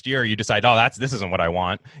the next year you decide, this isn't what I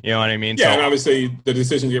want. You know what I mean? Yeah, and obviously the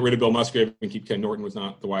decision to get rid of Bill Musgrave and keep Ken Norton was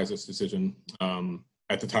not the wisest decision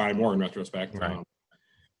at the time or in retrospect. Right.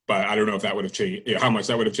 But I don't know if that would have changed, how much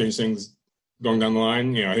that would have changed things going down the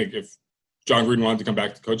line. I think if John Gruden wanted to come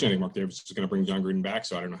back to coach, I think Mark Davis was going to bring John Gruden back.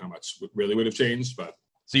 So I don't know how much really would have changed. But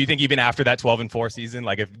so you think even after that 12-4 season,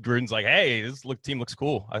 like if Gruden's like, hey, this team looks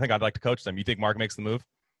cool, I think I'd like to coach them, you think Mark makes the move?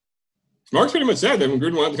 Mark's pretty much said that when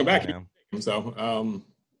Gruden wanted to come back. So,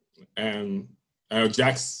 and I know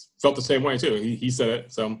Jax felt the same way too. He said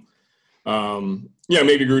it. So,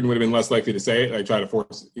 maybe Gruden would have been less likely to say it. I try to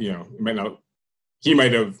force, it might not he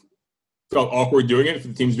might have felt awkward doing it if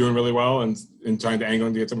the team's doing really well and trying to angle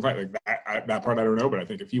him to get some fight. Like that part I don't know, but I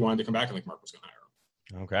think if he wanted to come back, I think Mark was going to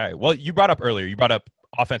hire him. Okay. Well, you brought up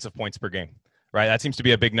offensive points per game, right? That seems to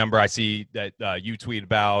be a big number I see that you tweet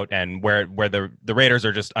about, and where the Raiders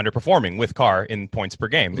are just underperforming with Carr in points per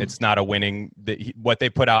game. Mm-hmm. It's not a winning what they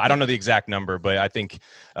put out. I don't know the exact number, but I think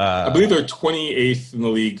I believe they're 28th in the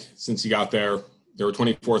league since he got there. They were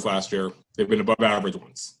 24th last year. They've been above average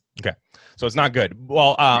once. Okay. So it's not good.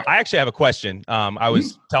 Well, I actually have a question. I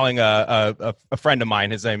was telling a friend of mine,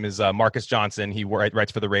 his name is Marcus Johnson. He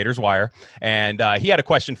writes for the Raiders Wire, and he had a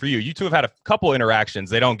question for you. You two have had a couple interactions.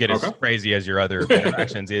 They don't get as crazy as your other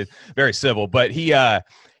interactions. He's very civil, but he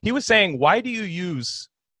was saying, why do you use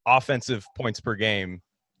offensive points per game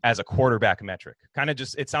as a quarterback metric? Kind of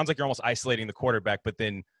just, it sounds like you're almost isolating the quarterback, but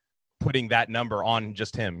then putting that number on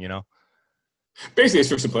just him, you know? Basically, it's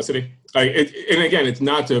for simplicity. And again, it's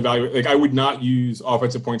not to evaluate. Like, I would not use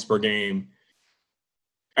offensive points per game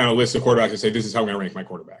and a list of quarterbacks and say, this is how I'm going to rank my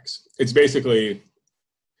quarterbacks. It's basically,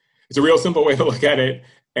 it's a real simple way to look at it.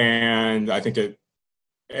 And I think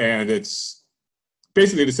it's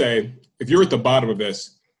basically to say, if you're at the bottom of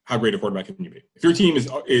this, how great a quarterback can you be? If your team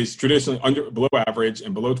is traditionally below average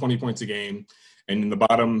and below 20 points a game, and in the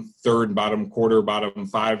bottom third, bottom quarter, bottom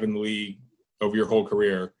five in the league over your whole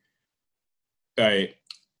career,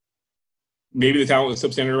 maybe the talent is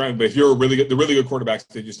substandard around, but if you're the really good quarterbacks,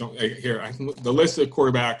 they just don't. The list of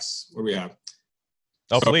quarterbacks. What do we have?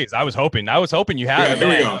 Oh, so, please! I was hoping you had. Yeah, there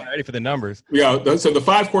we go. I'm ready for the numbers. Yeah. So the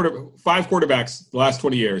five quarterbacks the last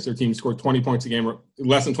 20 years, their team scored 20 points a game, or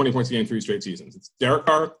less than 20 points a game, 3 straight seasons. It's Derek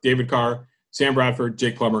Carr, David Carr, Sam Bradford,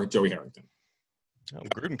 Jake Plummer, Joey Harrington.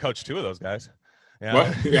 Gruden coached 2 of those guys. Yeah.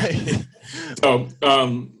 What? Yeah. So.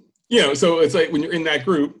 So it's like when you're in that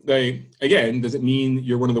group, does it mean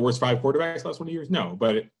you're one of the worst 5 quarterbacks the last 20 years? No,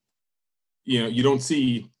 but you don't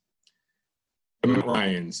see the Matt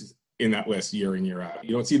Ryans in that list year in, year out.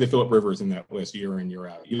 You don't see the Phillip Rivers in that list year in, year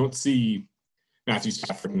out. You don't see Matthew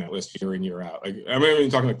Stafford in that list year in, year out. Like, I'm not even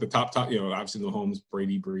talking like the top, obviously the Mahomes,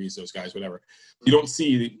 Brady, Breeze, those guys, whatever. You don't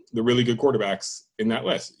see the really good quarterbacks in that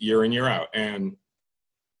list year in, year out. And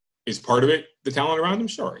is part of it the talent around him?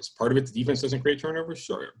 Sure. Is part of it the defense doesn't create turnovers?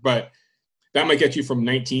 Sure. But that might get you from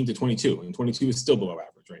 19 to 22, and 22 is still below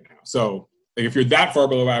average right now. So if you're that far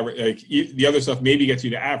below average, the other stuff maybe gets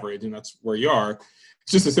you to average, and that's where you are.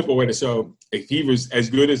 It's just a simple way to show if he was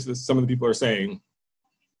as good as some of the people are saying,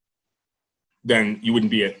 then you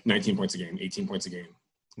wouldn't be at 19 points a game, 18 points a game.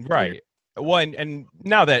 Right. Well, and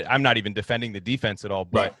now that I'm not even defending the defense at all,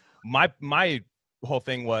 but my whole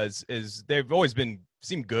thing is they've always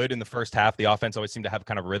seemed good in the first half. The offense always seemed to have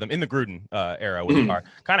kind of rhythm in the Gruden era with Carr.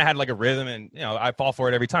 Kind of had like a rhythm, and I fall for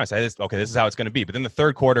it every time. I say, this is how it's going to be. But then the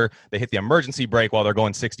third quarter, they hit the emergency break while they're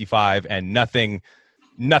going 65, and nothing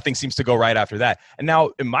seems to go right after that. And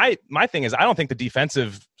now my thing is, I don't think the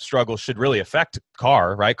defensive struggle should really affect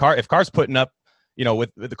Carr, right? If Carr's putting up,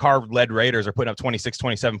 with the Carr-led Raiders are putting up 26,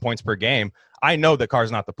 27 points per game, I know that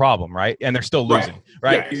Carr's not the problem, right? And they're still losing,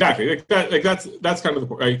 right? Yeah, exactly. That's kind of the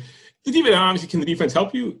point, right? The defense, obviously, can the defense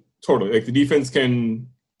help you? Totally. Like, the defense can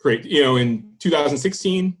create, in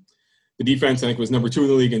 2016, the defense, I think, was number 2 in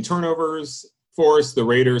the league in turnovers force. The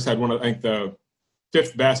Raiders had the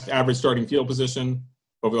 5th best average starting field position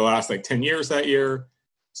over the last 10 years that year.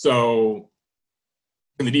 So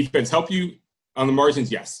can the defense help you on the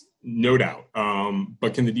margins? Yes, no doubt.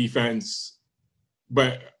 But can the defense,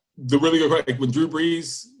 but the really good, when Drew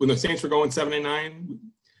Brees, when the Saints were going 7-9,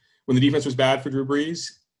 when the defense was bad for Drew Brees,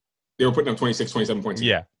 they were putting up 26, 27 points.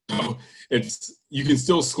 Yeah. So you can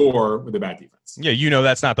still score with a bad defense. Yeah,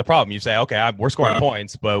 that's not the problem. You say, okay, we're scoring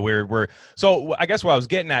points, but we're. So I guess what I was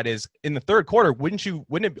getting at is, in the third quarter, wouldn't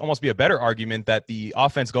it almost be a better argument that the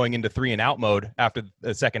offense going into 3-and-out mode after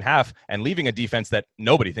the second half and leaving a defense that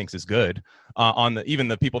nobody thinks is good, even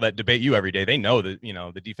the people that debate you every day, they know that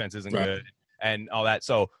the defense isn't good and all that.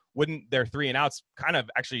 So wouldn't their 3-and-outs kind of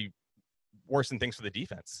actually worsen things for the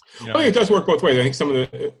defense? It does work both ways. I think some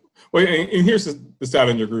of the and here's the stat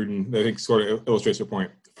under Gruden that I think sort of illustrates your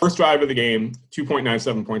point. First drive of the game,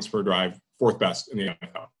 2.97 points per drive, 4th best in the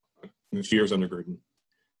NFL in the 2 years under Gruden.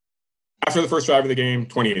 After the first drive of the game,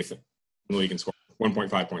 28th in the league in score,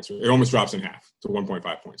 1.5 points. It almost drops in half to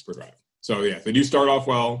 1.5 points per drive. So they do start off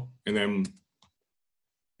well, and then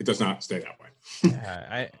it does not stay that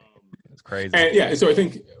way. It's crazy. And so I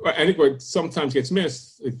think what sometimes gets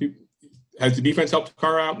missed, has the defense helped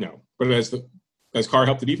Carr out? No. But has Carr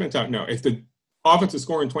helped the defense out? No. If the offense is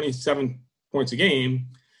scoring 27 points a game,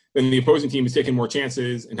 then the opposing team is taking more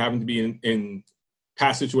chances and having to be in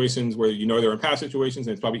pass situations where they're in pass situations,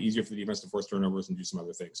 and it's probably easier for the defense to force turnovers and do some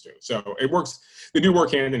other things too. So it works. They do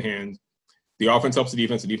work hand in hand. The offense helps the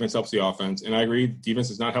defense helps the offense. And I agree, defense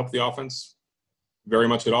does not help the offense very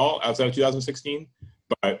much at all outside of 2016.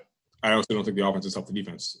 But I also don't think the offense has helped the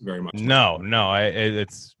defense very much. No,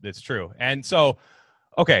 it's true. And so,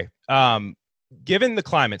 okay, given the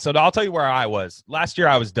climate, so I'll tell you where I was. Last year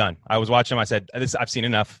I was done. I was watching him. I said, I've seen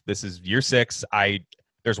enough. This is year 6.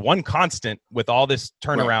 There's one constant with all this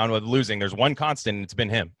turnaround with losing. There's one constant, and it's been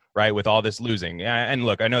him, right, with all this losing. And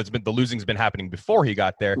look, I know the losing's been happening before he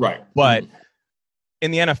got there. Right. But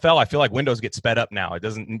in the NFL, I feel like windows get sped up now. It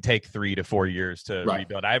doesn't take 3 to 4 years to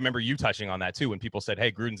rebuild. I remember you touching on that too when people said,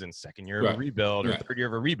 hey, Gruden's in second year of a rebuild or third year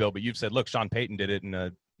of a rebuild. But you've said, look, Sean Payton did it in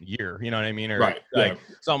a year. You know what I mean? Or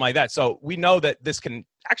something like that. So we know that this can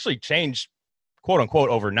actually change, quote unquote,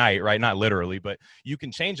 overnight, right? Not literally, but you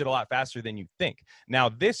can change it a lot faster than you think. Now,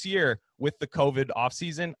 this year with the COVID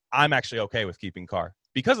offseason, I'm actually okay with keeping Carr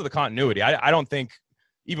because of the continuity. I don't think,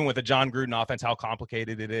 even with the John Gruden offense, how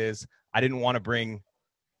complicated it is. I didn't want to bring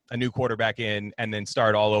a new quarterback in and then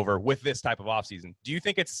start all over with this type of offseason. Do you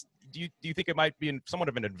think do you think it might be somewhat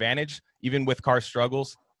of an advantage, even with Carr's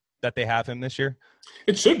struggles, that they have him this year?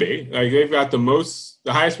 It should be. Like, they've got the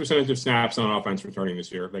highest percentage of snaps on offense returning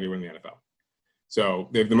this year of anyone in the NFL. So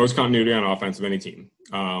they have the most continuity on offense of any team.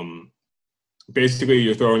 Basically,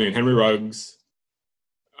 you're throwing in Henry Ruggs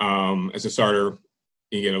as a starter.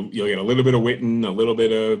 You'll get a little bit of Witten, a little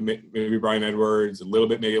bit of maybe Brian Edwards, a little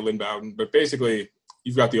bit maybe Lynn Bowden. But basically,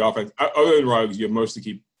 you've got the offense. Other than Ruggs, you have most of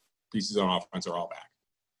the key pieces on offense are all back.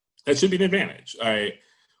 That should be an advantage.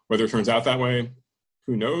 Whether it turns out that way,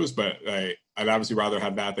 who knows? But I'd obviously rather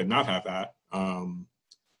have that than not have that.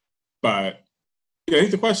 But I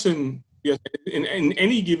think the question, yes, in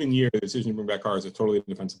any given year, the decision to bring back Carr is a totally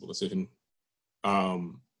defensible decision.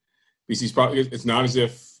 Because it's not as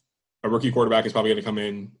if a rookie quarterback is probably going to come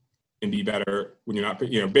in and be better when you're not.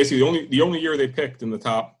 Basically the only year they picked in the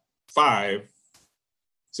top 5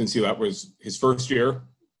 since that was his first year,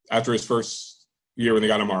 after his first year when they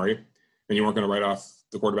got Amari, and you weren't going to write off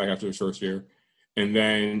the quarterback after his first year. And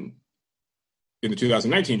then in the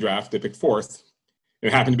 2019 draft, they picked 4th.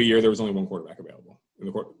 It happened to be a year there was only one quarterback available.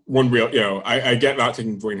 One real, I get not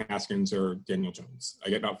taking Dwayne Haskins or Daniel Jones. I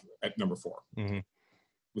get not at number 4. Mm-hmm.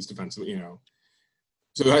 Was defensively,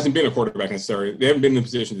 So there hasn't been a quarterback necessarily. They haven't been in a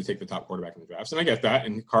position to take the top quarterback in the drafts. And I get that.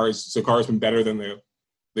 And Carr's been better than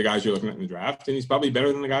the guys you're looking at in the draft. And he's probably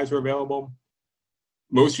better than the guys who are available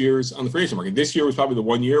most years on the free agent market. This year was probably the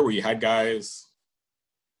one year where you had guys,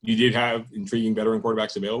 you did have intriguing veteran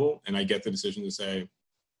quarterbacks available. And I get the decision to say,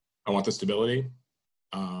 I want the stability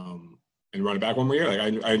and run it back one more year. Like,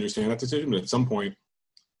 I understand that decision, but at some point,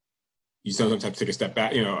 you sometimes have to take a step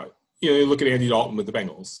back. You look at Andy Dalton with the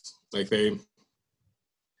Bengals. Like, the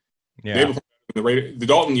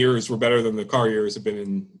Dalton years were better than the Carr years have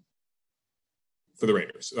been for the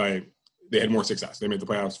Raiders. They had more success. They made the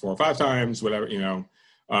playoffs 4 or 5 times, whatever,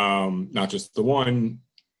 not just the one.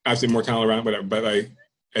 Obviously more talent around, whatever. But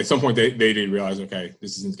at some point they did realize, okay,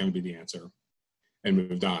 this isn't going to be the answer, and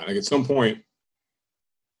moved on. Like, at some point,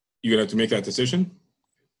 you're going to have to make that decision,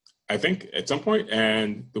 I think, at some point.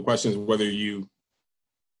 And the question is whether you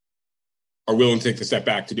are willing to take the step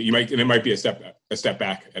back to do. It might be a step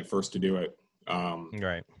back at first to do it.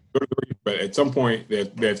 Right. But at some point they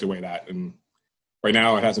have to weigh that. And right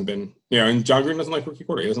now it hasn't been. And John Gruden doesn't like rookie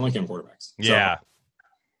quarterbacks. He doesn't like young quarterbacks. Yeah.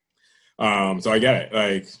 So I get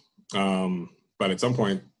it. But at some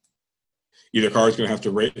point, either Carr's going to have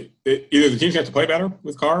to rate. Either the team's going to have to play better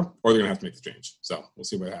with Carr, or they're going to have to make the change. So we'll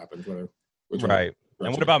see what happens. Right.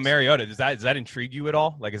 And what about Mariota? Does that intrigue you at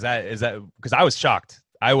all? Like, is that because I was shocked.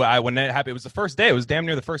 I when that happened, it was the first day. It was damn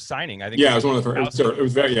near the first signing. I think. Yeah, it was one of the first. It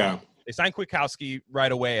was very. Yeah. They signed Kwiatkowski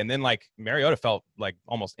right away, and then like Mariota felt like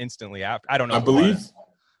almost instantly after. I don't know. I believe.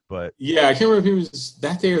 But yeah, I can't remember if it was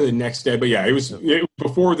that day or the next day. But yeah, it was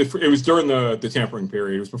before it was during the tampering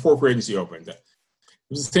period. It was before free agency opened. It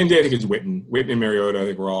was the same day. I think it was Witten and Mariota. I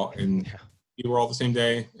think we're all the same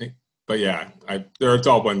day. But yeah, it's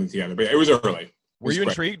all blended together. But yeah, it was early. Were you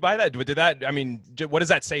intrigued by that? Did that? I mean, what does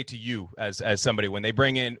that say to you as somebody when they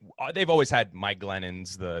bring in? They've always had Mike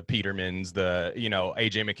Glennons, the Petermans, the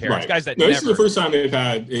AJ McCarron, guys that. This is the first time they've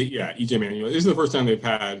had EJ Manuel. This is the first time they've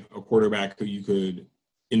had a quarterback who you could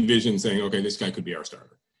envision saying, okay, this guy could be our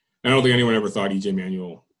starter. I don't think anyone ever thought EJ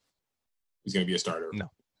Manuel was going to be a starter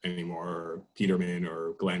anymore, or Peterman,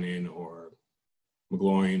 or Glennon, or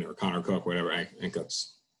McGloin, or Connor Cook, whatever. I think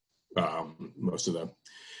that's most of the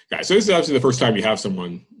guys. So this is obviously the first time you have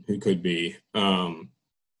someone who could be. I'm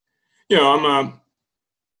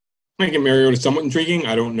thinking Mariota is somewhat intriguing.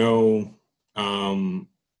 I don't know I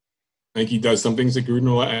think he does some things that Gruden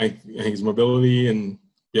will. I think his mobility and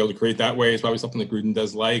be able to create that way is probably something that Gruden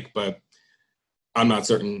does like, but I'm not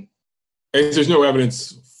certain. There's no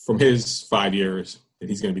evidence from his 5 years that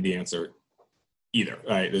he's going to be the answer either.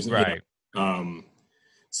 Right? Right.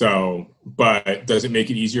 So, but does it make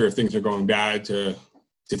it easier if things are going bad to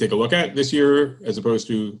take a look at this year as opposed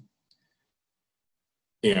to,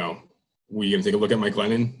 we going to take a look at Mike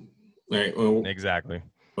Glennon? Right. Well, Exactly.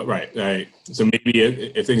 But right. So maybe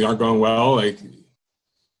if things aren't going well, like,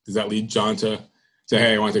 does that lead John to say,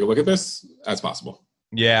 "Hey, I want to take a look at this"? That's possible.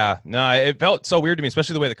 Yeah. No, it felt so weird to me,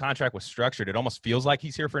 especially the way the contract was structured. It almost feels like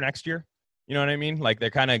he's here for next year. You know what I mean? Like they're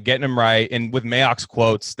kind of getting him right. And with Mayock's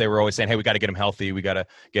quotes, they were always saying, "Hey, we got to get him healthy. We got to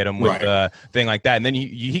get him with a thing like that." And then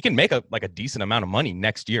he can make a decent amount of money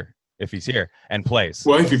next year if he's here and plays.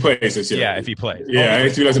 Well, if he plays this year. Yeah, if he plays. Yeah,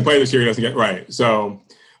 if he doesn't play this year, he doesn't get right. So,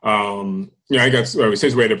 I guess it was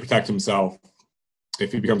his way to protect himself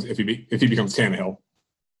if he becomes Tannehill.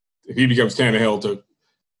 If he becomes Tannehill to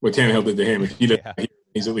what Tannehill did to him, if he does,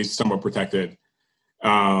 he's at least somewhat protected.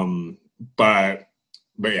 But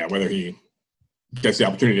yeah, whether he gets the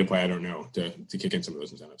opportunity to play, I don't know, to kick in some of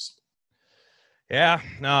those incentives. Yeah,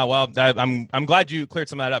 no, well, I'm glad you cleared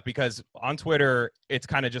some of that up because on Twitter, it's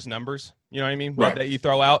kind of just numbers, you know what I mean, that you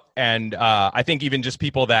throw out. And I think even just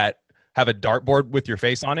people that have a dartboard with your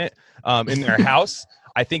face on it in their house,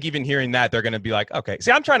 I think even hearing that, they're going to be like, okay.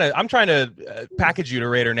 See, I'm trying to package you to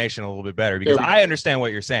Raider Nation a little bit better because I understand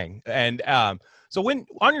what you're saying. And so when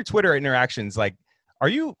on your Twitter interactions, like, are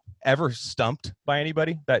you ever stumped by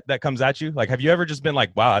anybody that comes at you? Like, have you ever just been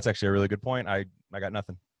like, wow, that's actually a really good point. I got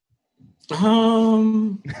nothing. I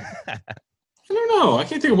don't know. I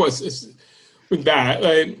can't think of what's with that.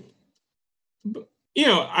 Like,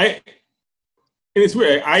 and it's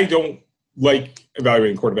weird. I don't like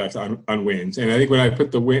evaluating quarterbacks on wins. And I think when I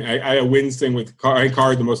put the win, I had a wins thing with Carr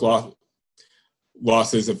the most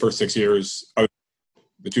losses the first 6 years.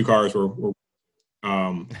 The two Cars were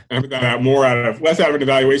and I put that less out of an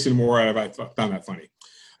evaluation, more out of I found that funny.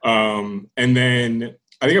 And then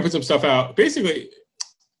I think I put some stuff out. Basically,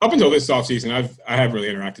 up until this offseason, I haven't really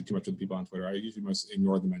interacted too much with people on Twitter. I usually must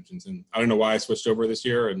ignore the mentions, and I don't know why I switched over this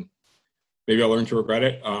year, and maybe I'll learn to regret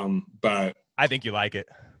it. But I think you like it.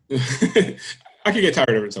 I could get tired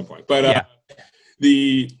of it at some point. But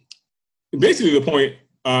basically the point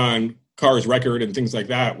on Carr's record and things like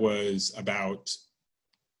that was about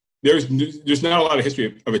there's not a lot of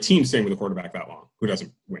history of a team staying with a quarterback that long who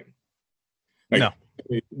doesn't win. Like, no.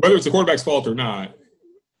 Whether it's the quarterback's fault or not,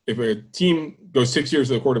 if a team goes 6 years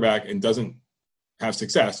with a quarterback and doesn't have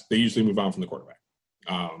success, they usually move on from the quarterback.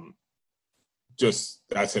 Just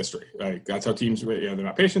that's history. Like that's how teams, they're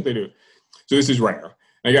not patient. They do it. So this is rare.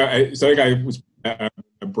 I was a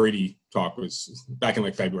Brady talk was back in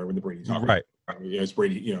like February when the Brady talk. Right. It's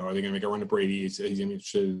Brady. Are they going to make a run to Brady? He's going to be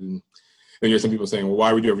interested. And then there's some people saying, well,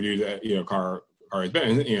 why would you ever do that? Carr has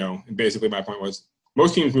been. And basically my point was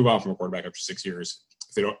most teams move on from a quarterback after 6 years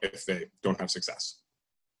if they don't have success.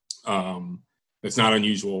 It's not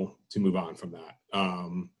unusual to move on from that.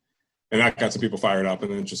 And that got some people fired up,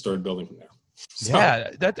 and then it just started building from there. So.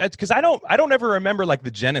 Yeah, that's because I don't ever remember like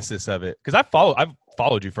the genesis of it because I've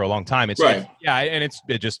followed you for a long time. It's right. And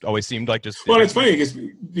it just always seemed like just. Well, it's funny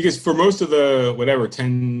because for most of the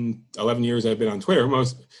 10, 11 years I've been on Twitter,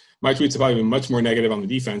 my tweets have probably been much more negative on the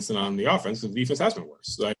defense than on the offense. The defense has been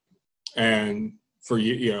worse. And for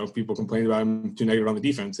people complained about I'm too negative on the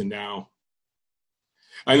defense, and now.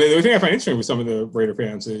 And then the thing I find interesting with some of the Raider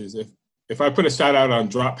fans is if I put a stat out on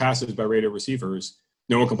drop passes by Raider receivers,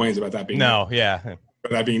 no one complains about that being negative.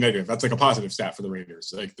 That being negative. That's like a positive stat for the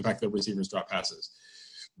Raiders, like the fact that receivers drop passes.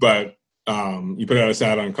 But you put out a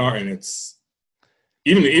stat on Carr, and it's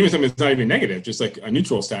even something that's not even negative, just like a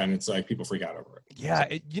neutral stat, and it's like people freak out over it. Yeah,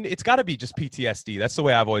 it's got to be just PTSD. That's the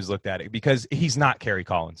way I've always looked at it because he's not Kerry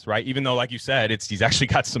Collins, right? Even though, like you said, he's actually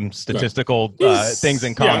got some statistical things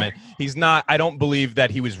in common. Yeah. He's not. I don't believe that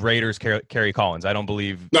he was Raiders Kerry Collins. I don't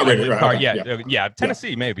believe. Not Raiders. Right,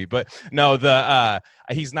 Tennessee maybe, but no.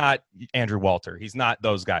 He's not Andrew Walter. He's not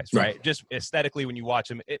those guys, right? No. Just aesthetically, when you watch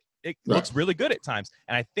him, it looks really good at times,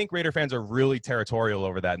 and I think Raider fans are really territorial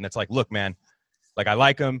over that. And it's like, look, man. Like, I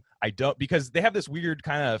like them. I don't, because they have this weird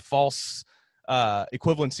kind of false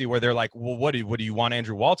equivalency where they're like, well, what do you want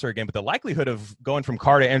Andrew Walter again? But the likelihood of going from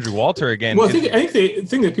Carr to Andrew Walter again. Well, I think the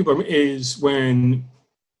thing that people is when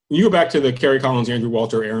you go back to the Kerry Collins, Andrew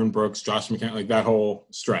Walter, Aaron Brooks, Josh McCown, like that whole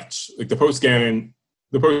stretch, like the post-Gannon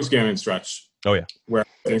stretch. Oh, yeah. Where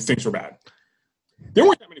things were bad. There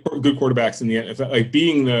weren't that many good quarterbacks in the NFL. Like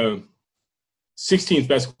being the 16th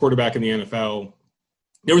best quarterback in the NFL,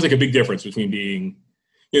 there was like a big difference between being,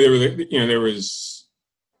 there was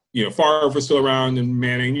Favre was still around and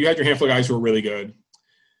Manning. You had your handful of guys who were really good,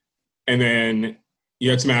 and then you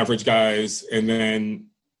had some average guys, and then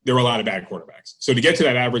there were a lot of bad quarterbacks. So to get to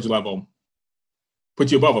that average level,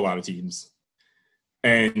 put you above a lot of teams.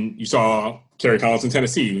 And you saw Kerry Collins in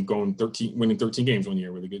Tennessee winning 13 games one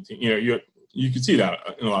year with a good team. You could see that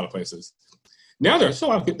in a lot of places. Now there are a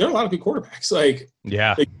lot of good quarterbacks.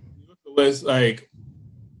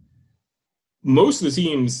 Most of the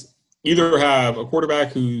teams either have a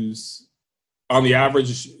quarterback who's on the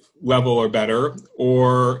average level or better,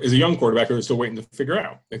 or is a young quarterback who is still waiting to figure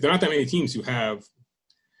out. There are not that many teams who have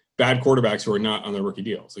bad quarterbacks who are not on their rookie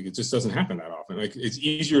deals. It just doesn't happen that often. It's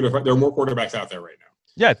easier to find. There are more quarterbacks out there right now.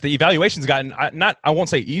 Yeah, the evaluation's gotten I won't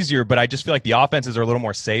say easier, but I just feel like the offenses are a little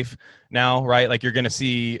more safe now, right? Like you're going to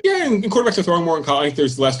see. Yeah, and quarterbacks are throwing more in college.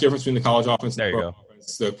 There's less difference between the college offense and the pro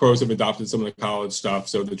offense. The pros have adopted some of the college stuff,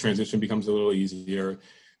 so the transition becomes a little easier.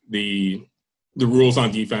 The rules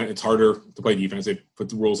on defense, it's harder to play defense. They put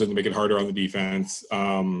the rules in to make it harder on the defense.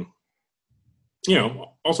 All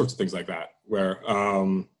sorts of things like that.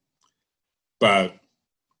 But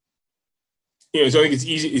so I think it's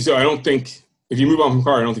easy. So I don't think if you move on from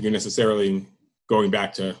Carr, I don't think you're necessarily going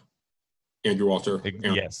back to Andrew Walter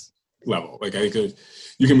level. I think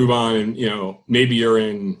you can move on, and maybe you're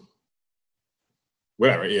in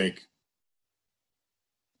whatever,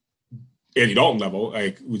 Andy Dalton level,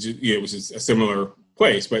 which is a similar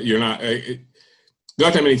place, but you're not.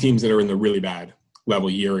 Not that many teams that are in the really bad level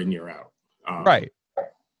year in, year out. Right.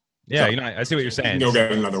 Yeah, I see what you're saying. You'll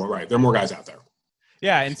get another one, right? There are more guys out there.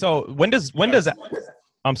 Yeah, and so when does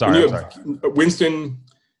I'm sorry. Winston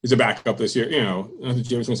is a backup this year.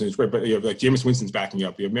 Jameis Winston is great, but you have Jameis Winston's backing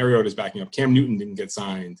up. You have Mariota's backing up. Cam Newton didn't get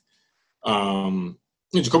signed.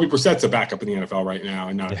 Jacoby Brissett's a backup in the NFL right now,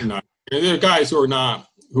 and not. There are guys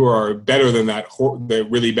who are better than the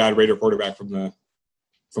really bad Raider quarterback from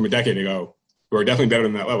a decade ago, who are definitely better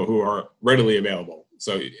than that level, who are readily available.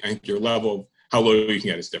 So I think your level, how low you can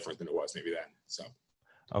get, is different than it was maybe then. So.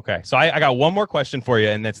 Okay, so I got one more question for you,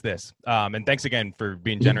 and that's this. And thanks again for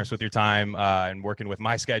being generous with your time and working with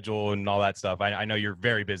my schedule and all that stuff. I know you're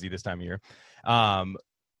very busy this time of year.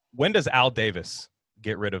 When does Al Davis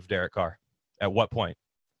get rid of Derek Carr? At what point?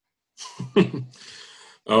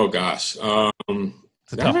 Oh gosh,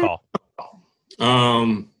 it's a tough call.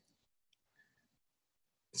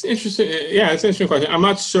 It's interesting. Yeah, it's an interesting question. I'm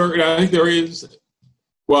not sure. I think there is.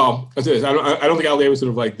 Well, I don't think Al Davis would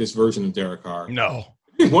have liked this version of Derek Carr. No.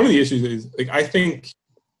 I think one of the issues is I think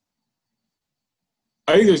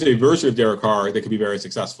there's a version of Derek Carr that could be very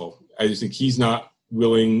successful. I just think he's not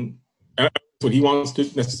willing. That's what he wants to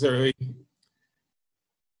necessarily.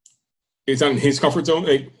 It's on his comfort zone.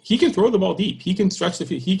 He can throw the ball deep. He can stretch the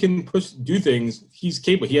field. He can do things. He's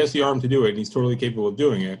capable. He has the arm to do it, and he's totally capable of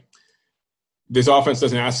doing it. This offense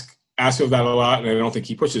doesn't ask of that a lot, and I don't think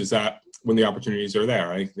he pushes that when the opportunities are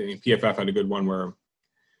there. I think PFF had a good one where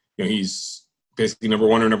he's basically number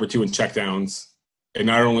one or number two in checkdowns, and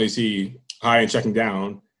not only is he high in checking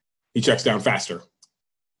down, he checks down faster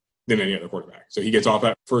than any other quarterback. So he gets off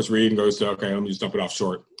that first read and goes to, okay, let me just dump it off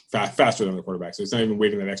short, faster than the quarterback. So it's not even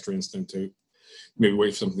waiting that extra instant to maybe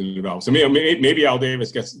wait for something to develop. So maybe Al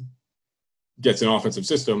Davis gets an offensive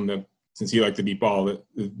system that, since he likes to beat ball,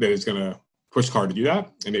 that is going to push Carr to do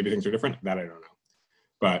that, and maybe things are different. That I don't know,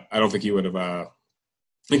 but I don't think he would have. I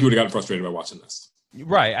think he would have gotten frustrated by watching this.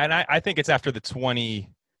 Right, and I think it's after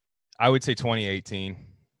I would say 2018,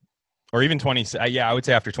 or even 20. Yeah, I would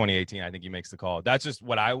say after 2018, I think he makes the call. That's just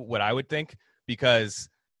what I would think, because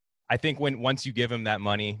I think once you give him that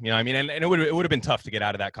money, and it would have been tough to get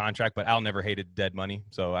out of that contract. But Al never hated dead money,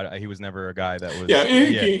 so he was never a guy that was. Yeah,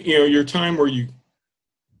 your time where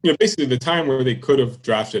basically the time where they could have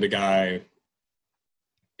drafted a guy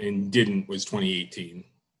and didn't was 2018.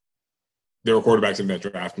 There were quarterbacks in that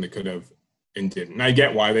draft and they could have and didn't. And I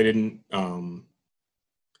get why they didn't.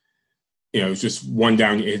 It was just one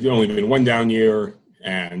down. It's only been one down year,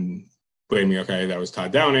 and blaming, okay, that was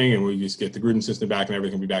Todd Downing, and we just get the Gruden system back and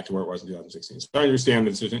everything will be back to where it was in 2016. So I understand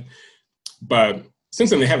the decision. But since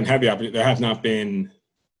then, they haven't had the opportunity. There have not been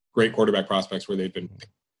great quarterback prospects where they've been.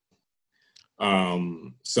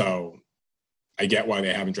 So I get why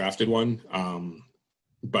they haven't drafted one.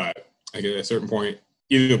 But I get at a certain point,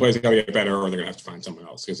 either the players are going to get better or they're going to have to find someone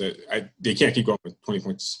else, because they can't keep going with 20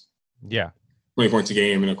 points. Yeah. 20 points a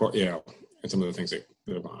game, and of course, and some of the things that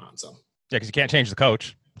have gone on. So yeah, because you can't change the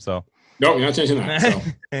coach. So no, you're not changing that. So.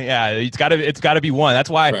 Yeah, it's got to be one. That's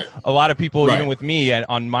why a lot of people, even with me and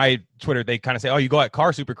on my Twitter, they kind of say, "Oh, you go at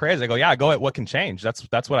Carr super crazy." I go, "Yeah, I go at what can change."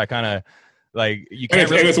 That's what I kind of like. You can't.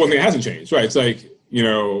 And that's one thing that hasn't changed, right? It's like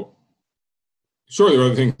sure, there are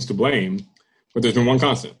other things to blame, but there's been one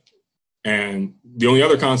constant. And the only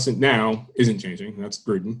other constant now isn't changing. That's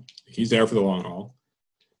Gruden. He's there for the long haul.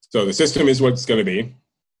 So the system is what it's going to be.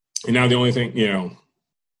 And now the only thing,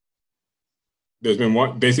 there's been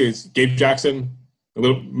one, basically it's Gabe Jackson,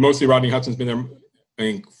 mostly Rodney Hudson's been there, I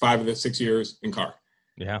think 5 of the 6 years in Carr.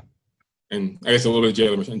 Yeah. And I guess a little bit of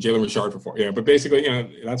Jalen Richard for 4. Yeah, but basically,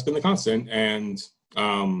 that's been the constant. And,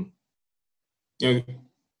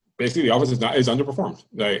 basically the offense is underperformed.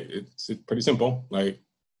 Like it's pretty simple. Like,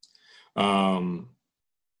 I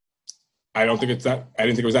didn't think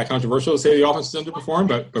it was that controversial to say the offense is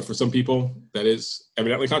underperformed, but for some people that is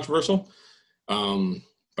evidently controversial.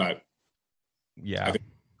 But yeah, I think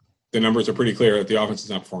the numbers are pretty clear that the offense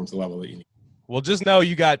has not performed to the level that you need. Well, just know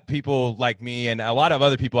you got people like me and a lot of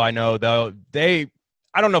other people I know, though, I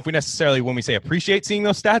don't know if we necessarily, when we say appreciate seeing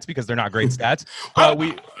those stats, because they're not great stats, but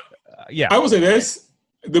I will say this.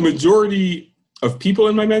 The majority of people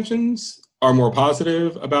in my mentions are more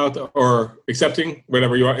positive about or accepting,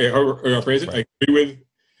 whatever you are, or phrase it. I agree with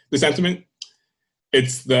the sentiment.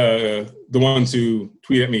 It's the ones who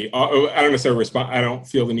tweet at me. I don't necessarily respond. I don't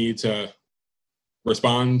feel the need to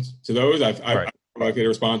respond to those. I likely to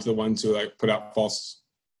respond to the ones who put out false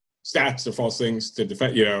stats or false things to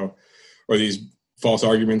defend, or these false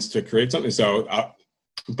arguments to create something. So,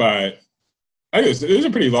 but I think there's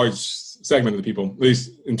a pretty large segment of the people, at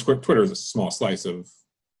least in Twitter is a small slice of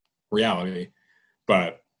reality,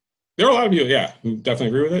 but there are a lot of people, who definitely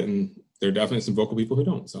agree with it, and there are definitely some vocal people who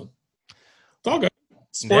don't. So it's all good.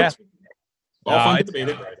 Sports. Yeah. All fun to debate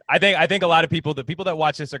it. I think a lot of people, the people that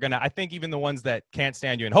watch this are gonna. I think even the ones that can't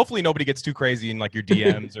stand you, and hopefully nobody gets too crazy in like your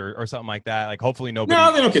DMs or something like that. Like hopefully nobody.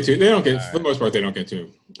 No, they don't get too. They don't get for the most part. They don't get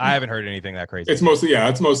too. I haven't heard anything that crazy. It's mostly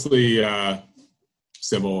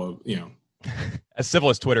civil. As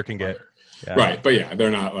civil as Twitter can get. Yeah. Right, but they're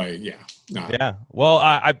not Yeah.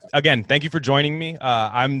 Well, again, thank you for joining me.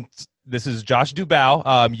 This is Josh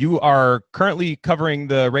Dubow. You are currently covering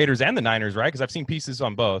the Raiders and the Niners, right? Because I've seen pieces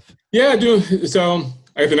on both. Yeah, I do. So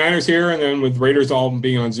I have the Niners here, and then with Raiders all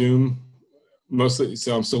being on Zoom mostly.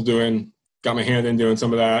 So I'm still got my hand in doing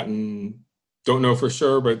some of that, and don't know for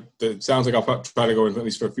sure, but it sounds like I'll try to go in at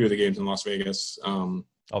least for a few of the games in Las Vegas. That'll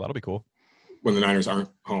be cool. When the Niners aren't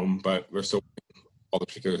home, but we're still all the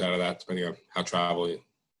particulars out of that, depending on how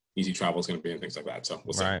easy travel is going to be and things like that. So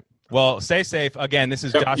we'll see. Right. Well, stay safe. Again, this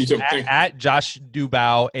is Josh at Josh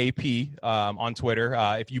Dubow AP on Twitter.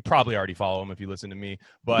 If you probably already follow him if you listen to me.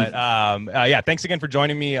 But thanks again for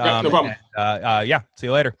joining me. No problem. See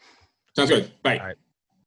you later. Sounds good. Bye. All right.